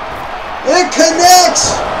 It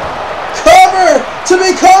connects. Cover to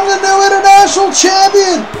become the new International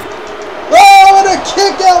Champion. Oh, and a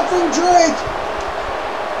kick out from Drake.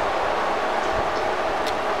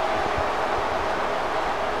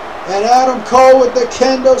 And Adam Cole with the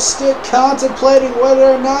kendo stick, contemplating whether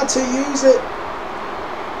or not to use it.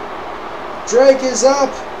 Drake is up.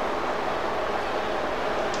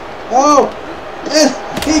 Oh, and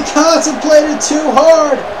he contemplated too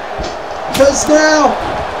hard, because now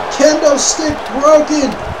kendo stick broken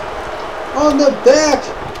on the back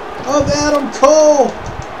of Adam Cole.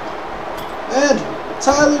 And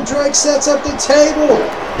Tyler Drake sets up the table,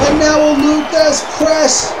 and now a Luthez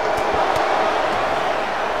press.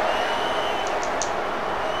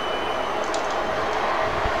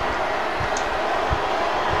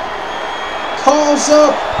 Calls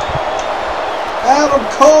up Adam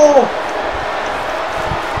Cole.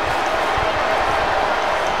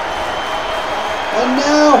 And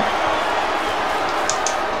now,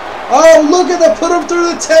 oh, look at that, put him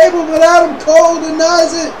through the table, but Adam Cole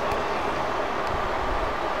denies it.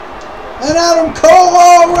 And Adam Cole,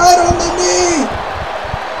 oh, right on the knee.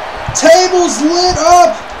 Table's lit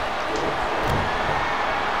up.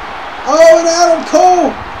 Oh, and Adam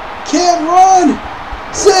Cole can't run.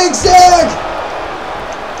 Zigzag.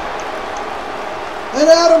 And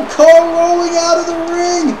Adam Cole rolling out of the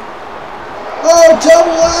ring. Oh,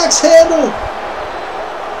 double axe handle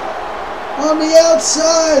on the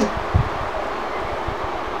outside.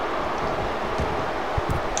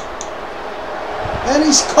 And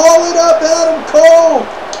he's calling up Adam Cole.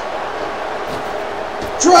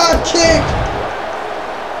 Drop kick.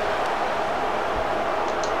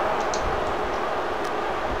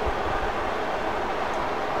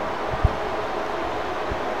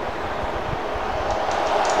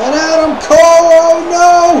 And Adam Cole, oh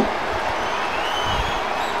no!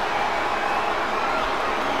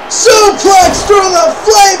 Suplex through the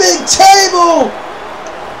flaming table!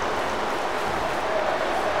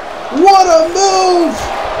 What a move!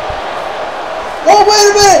 Oh, wait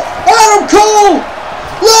a minute! Adam Cole!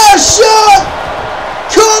 Last shot!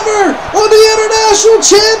 Cover on the International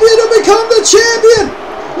Champion to become the champion!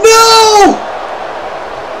 No!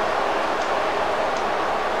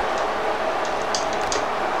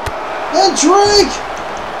 And Drake.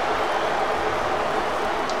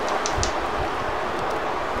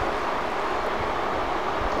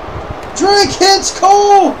 Drake hits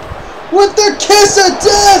Cole with the kiss of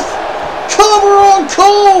death. Cover on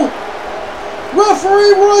Cole.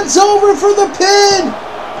 Referee runs over for the pin.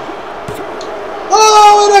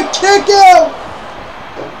 Oh, and a kick out.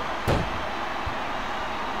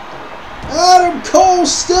 Adam Cole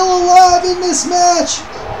still alive in this match.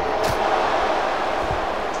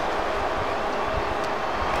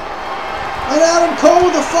 And Adam Cole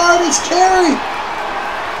with a fireman's carry.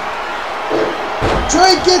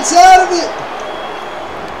 Drake gets out of it.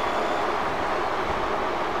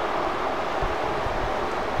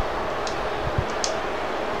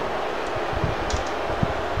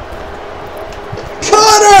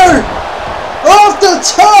 Cutter! Off the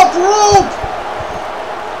top rope.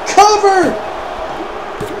 Cover.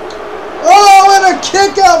 Oh, and a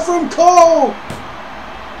kick out from Cole.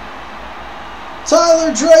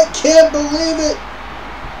 Tyler Drake can't believe it.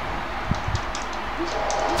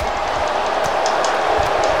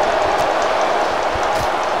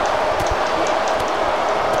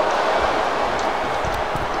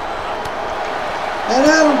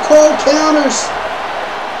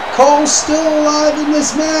 Cole still alive in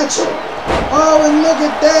this match. Oh, and look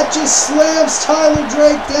at that. Just slams Tyler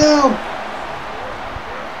Drake down.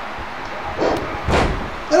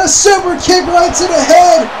 And a super kick right to the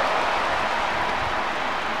head.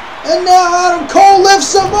 And now Adam Cole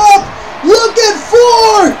lifts him up. Looking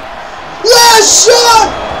for last shot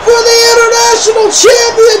for the International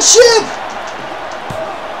Championship.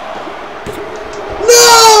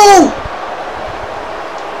 No!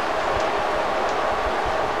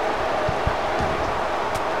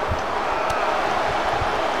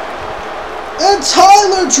 And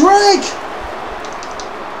Tyler Drake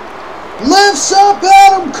lifts up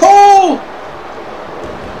Adam Cole.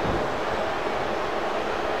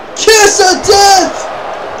 Kiss of death.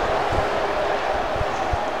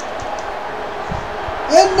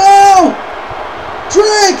 And now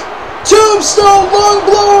Drake, tombstone lung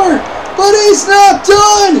blower, but he's not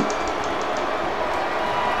done.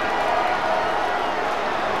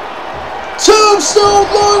 Tombstone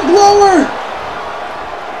lung blower.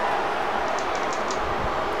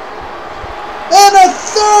 And a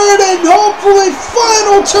third and hopefully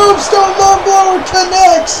final tombstone lung blower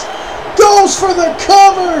connects. Goes for the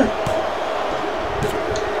cover.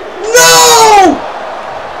 No!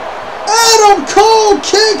 Adam Cole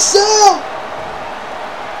kicks out.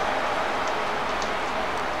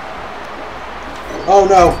 Oh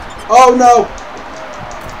no. Oh no.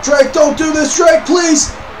 Drake, don't do this. Drake,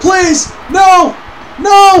 please. Please. No.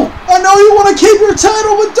 No. I know you want to keep your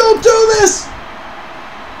title, but don't do this.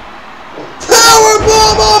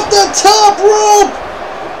 Powerbomb off the top rope.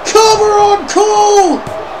 Cover on Cole.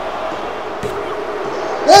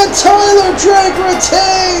 And Tyler Drake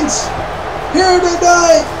retains here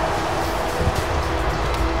tonight.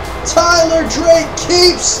 Tyler Drake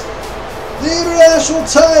keeps the International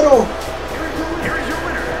title. Here is your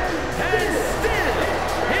winner, and still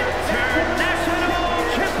International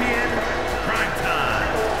Champion, Primetime,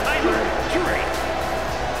 Tyler Drake.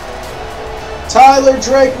 Tyler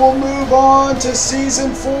Drake will move on to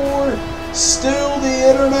Season 4, still the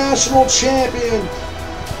International Champion.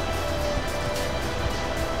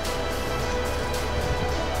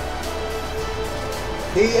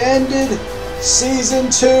 He ended Season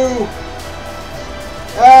 2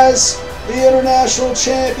 as the International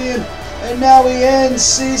Champion, and now he ends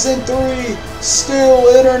Season 3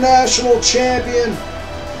 still International Champion.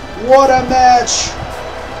 What a match!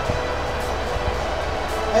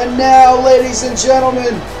 And now, ladies and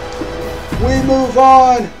gentlemen, we move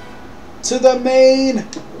on to the main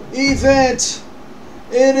event.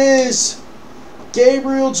 It is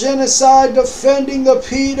Gabriel Genocide defending the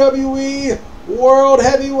PWE World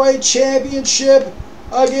Heavyweight Championship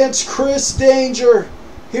against Chris Danger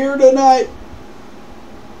here tonight.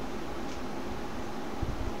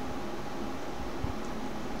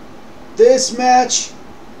 This match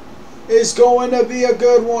is going to be a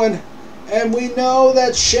good one, and we know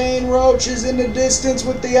that Shane Roach is in the distance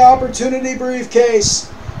with the Opportunity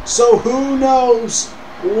Briefcase, so who knows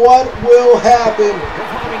what will happen. The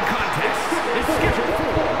following contest is scheduled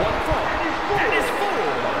for one fall and is for the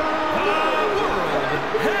World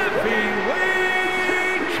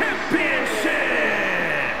Heavyweight Championship.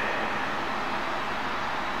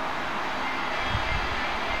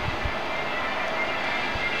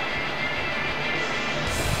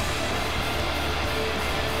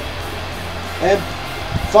 And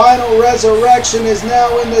Final Resurrection is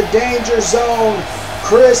now in the danger zone.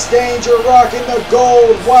 Chris Danger rocking the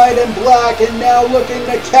gold, white, and black, and now looking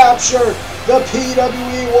to capture the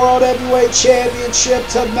PWE World Heavyweight Championship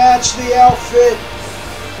to match the outfit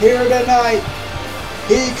here tonight.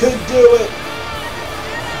 He could do it.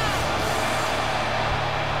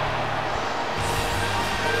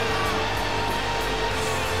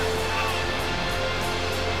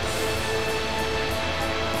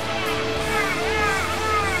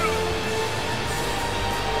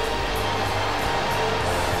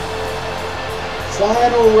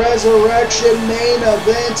 Final Resurrection main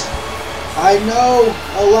event. I know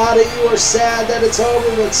a lot of you are sad that it's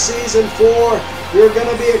over with Season 4. You're going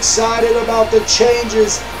to be excited about the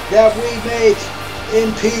changes that we make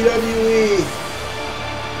in PWE.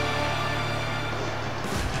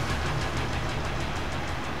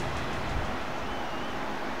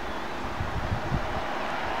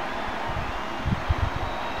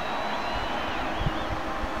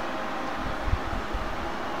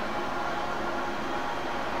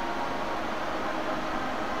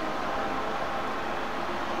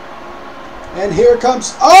 And here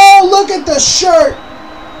comes, oh, look at the shirt.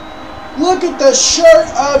 Look at the shirt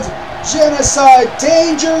of Genocide.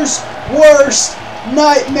 Danger's worst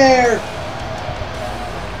nightmare.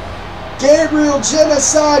 Gabriel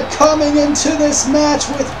Genocide coming into this match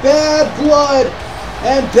with bad blood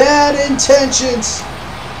and bad intentions.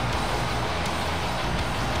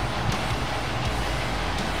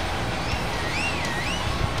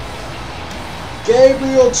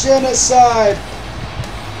 Gabriel Genocide.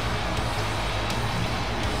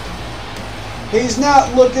 He's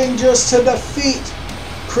not looking just to defeat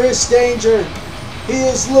Chris Danger. He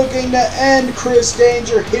is looking to end Chris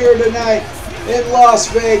Danger here tonight in Las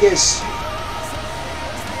Vegas.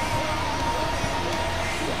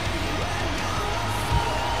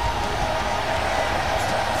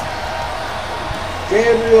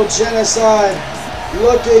 Gabriel Genocide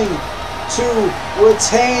looking to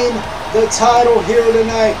retain the title here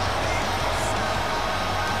tonight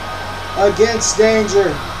against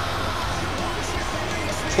Danger.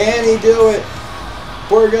 Can he do it?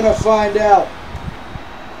 We're going to find out.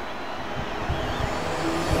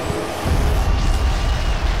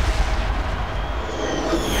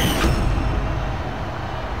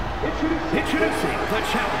 Introducing the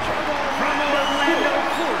challenger from Orlando,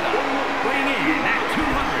 Florida, weighing in at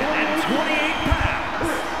 228 pounds,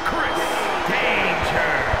 Chris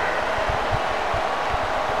Danger.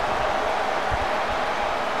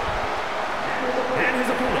 And his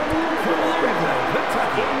opponent from Louisville,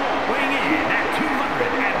 Kentucky, weighing in at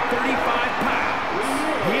 235 pounds,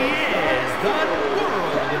 he is the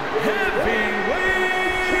World Heavyweight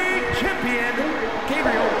Champion,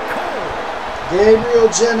 Gabriel Cole. Gabriel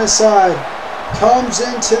Genocide comes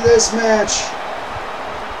into this match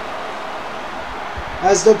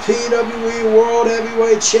as the PWE World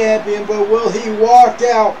Heavyweight Champion, but will he walk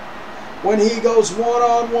out when he goes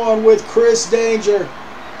one-on-one with Chris Danger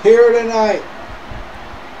here tonight?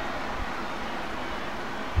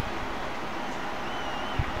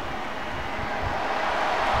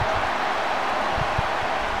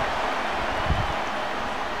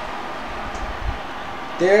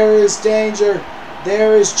 There is Danger.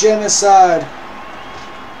 There is Genocide.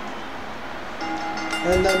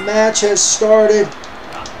 And the match has started.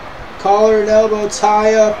 Collar and elbow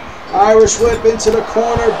tie up. Irish whip into the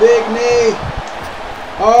corner. Big knee.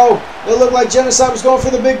 Oh, it looked like Genocide was going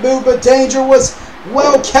for the big boot, but Danger was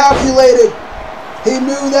well calculated. He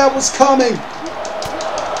knew that was coming.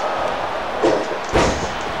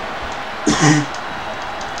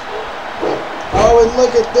 Oh, and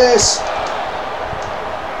look at this.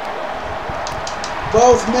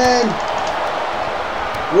 Both men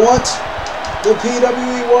want the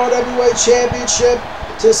PWE World Heavyweight Championship.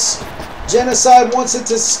 Genocide wants it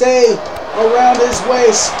to stay around his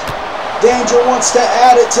waist. Danger wants to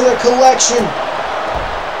add it to the collection.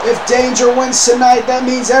 If Danger wins tonight, that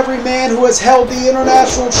means every man who has held the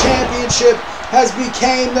International Championship has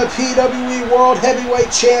became the PWE World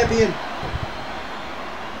Heavyweight Champion.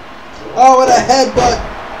 Oh, and a headbutt.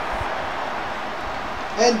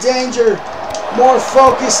 And Danger more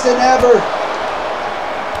focused than ever.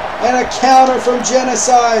 And a counter from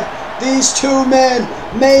Genocide. These two men,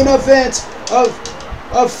 main event of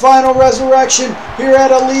Final Resurrection here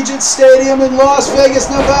at Allegiant Stadium in Las Vegas,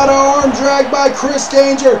 Nevada. Arm dragged by Chris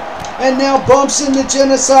Danger. And now bumps into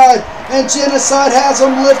Genocide. And Genocide has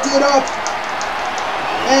him lifted up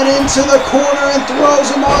and into the corner and throws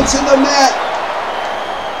him onto the mat.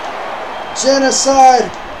 Genocide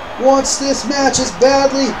wants this match as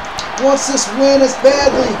badly, wants this win as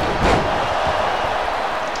badly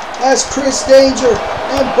as Chris Danger,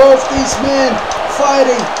 and both these men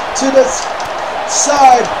fighting to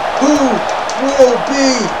decide who will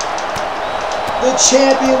be the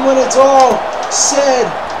champion when it's all said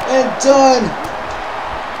and done.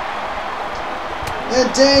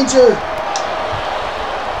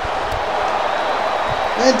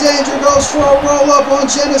 And Danger goes for a roll-up on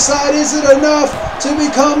Genocide. Is it enough to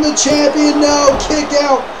become the champion? No. Kick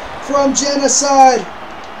out from Genocide.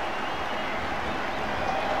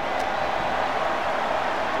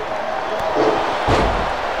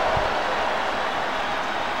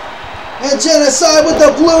 And Genocide with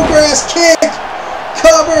the bluegrass kick.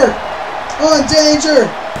 Cover on Danger.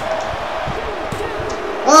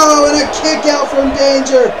 Oh, and a kick out from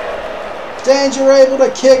Danger. Danger able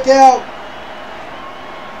to kick out.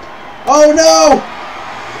 Oh no!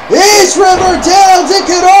 East River Downs, it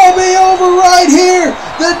could all be over right here.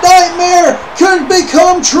 The nightmare could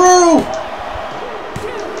become true.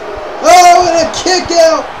 Oh, and a kick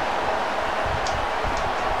out.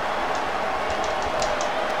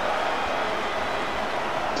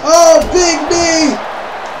 Oh, big knee.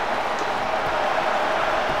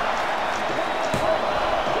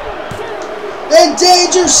 And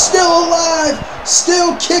Danger's still alive,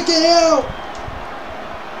 still kicking out.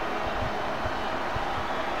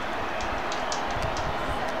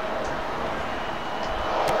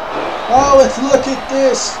 look at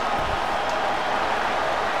this.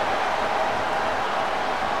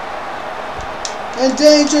 And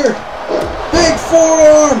Danger. Big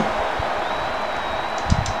forearm.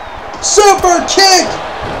 Super kick.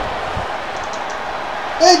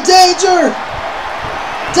 And Danger.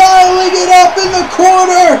 Dialing it up in the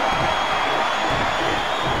corner.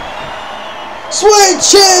 Sweet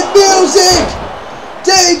chin music.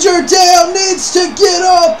 Danger down, needs to get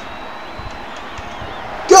up.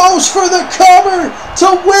 Goes for the cover to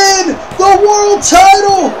win the world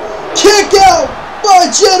title. Kick out by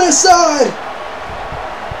Genocide.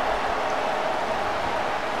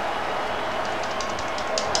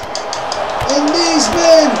 And these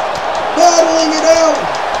men battling it out,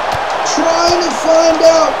 trying to find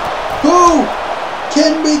out who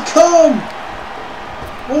can become,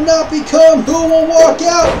 will not become, who will walk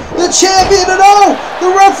out the champion. And oh,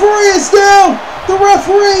 the referee is down. The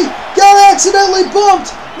referee got accidentally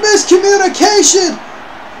bumped. Miscommunication.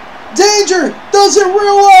 Danger doesn't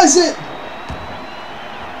realize it.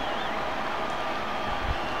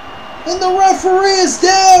 And the referee is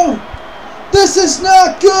down. This is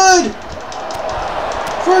not good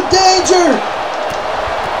for Danger.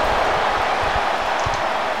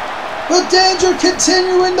 But Danger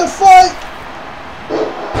continuing the fight.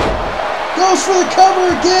 Goes for the cover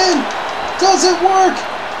again. Doesn't work.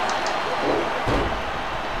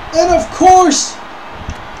 And of course,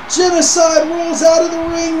 Genocide rolls out of the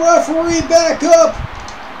ring. Referee back up.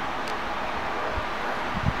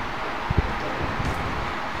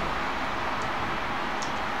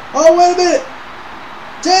 Oh, wait a minute.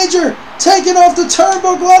 Danger taking off the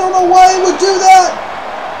turnbuckle. I don't know why he would do that.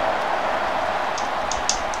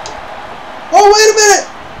 Oh, wait a minute.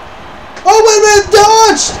 Oh, wait a minute.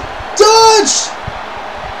 Dodged. Dodged.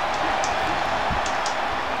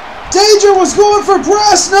 Danger was going for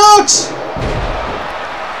brass knucks.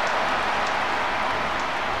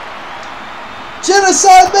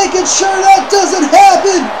 Genocide making sure that doesn't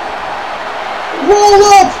happen. Roll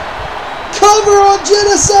up. Cover on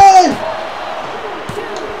Genocide.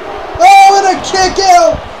 Oh, and a kick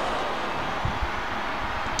out.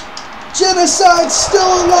 Genocide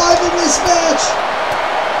still alive in this match.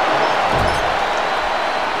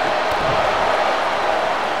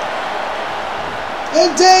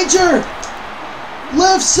 And Danger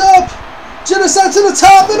lifts up Genocide to the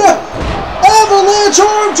top and a avalanche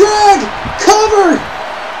arm drag. Cover.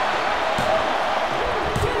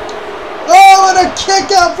 Oh, and a kick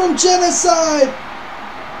out from Genocide.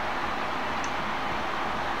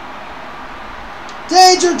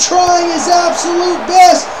 Danger trying his absolute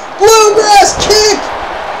best. Bluegrass kick.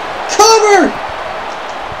 Cover.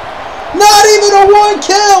 Not even a 1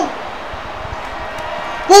 count.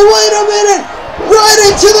 But wait a minute. Right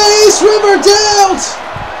into the East River Downs.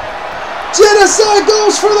 Genocide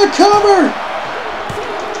goes for the cover.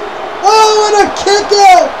 Oh, and a kick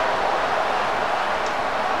out.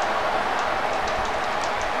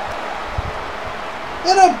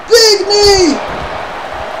 And a big knee.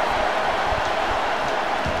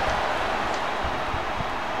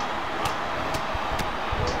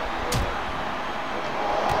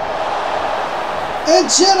 And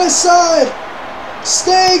Genocide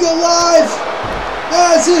staying alive,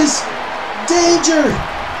 as is Danger.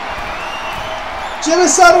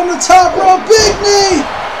 Genocide on the top rope, big knee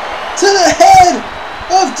to the head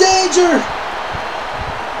of Danger.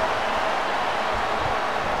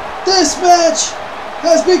 This match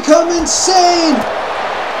has become insane.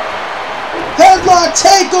 Headlock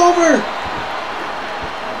takeover.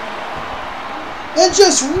 And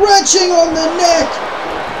just wrenching on the neck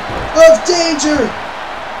of Danger.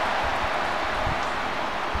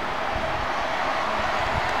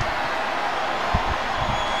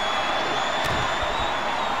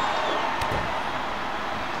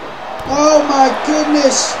 Oh my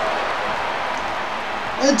goodness.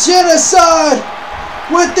 And Genocide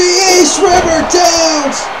with the East River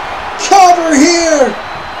Downs cover here.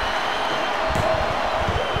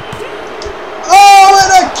 Oh,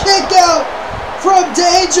 and a kick out from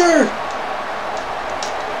Danger.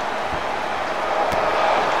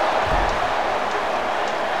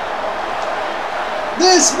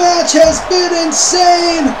 This match has been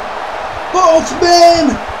insane. Both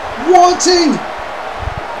men wanting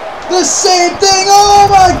the same thing. Oh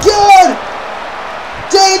my God!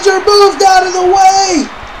 Danger moved out of the way.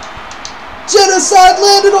 Genocide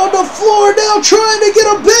landed on the floor, now trying to get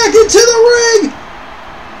him back into the ring.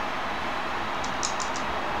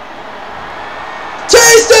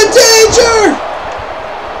 Taste of Danger!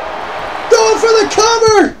 Going for the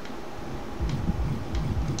cover.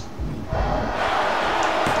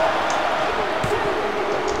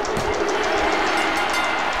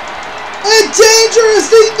 And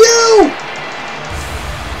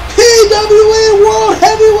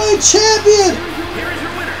Heavyweight Champion. Here is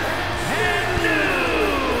your winner, and new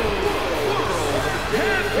World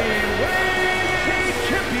Heavyweight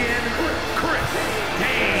Champion, Chris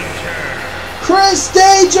Danger. Chris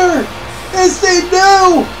Danger is the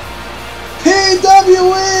new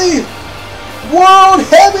PWE World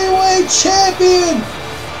Heavyweight Champion.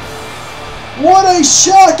 What a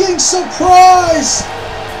shocking surprise!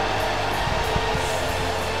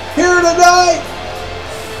 Here tonight,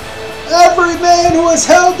 every man who has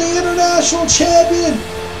held the International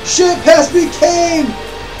Championship has became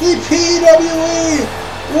the PWE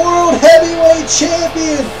World Heavyweight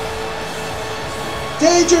Champion.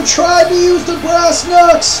 Danger tried to use the brass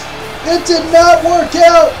knucks. It did not work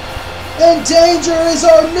out. And Danger is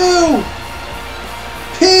our new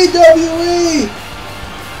PWE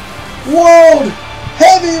World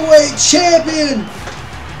Heavyweight Champion.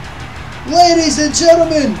 Ladies and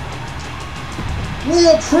gentlemen, we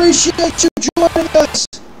appreciate you joining us.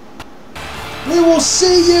 We will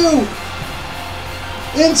see you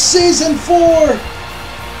in Season 4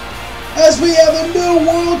 as we have a new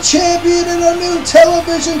World Champion and a new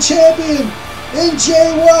Television Champion in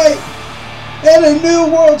Jay White and a new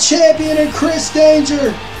World Champion in Chris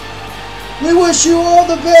Danger. We wish you all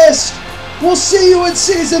the best. We'll see you in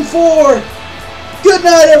Season 4. Good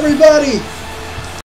night, everybody.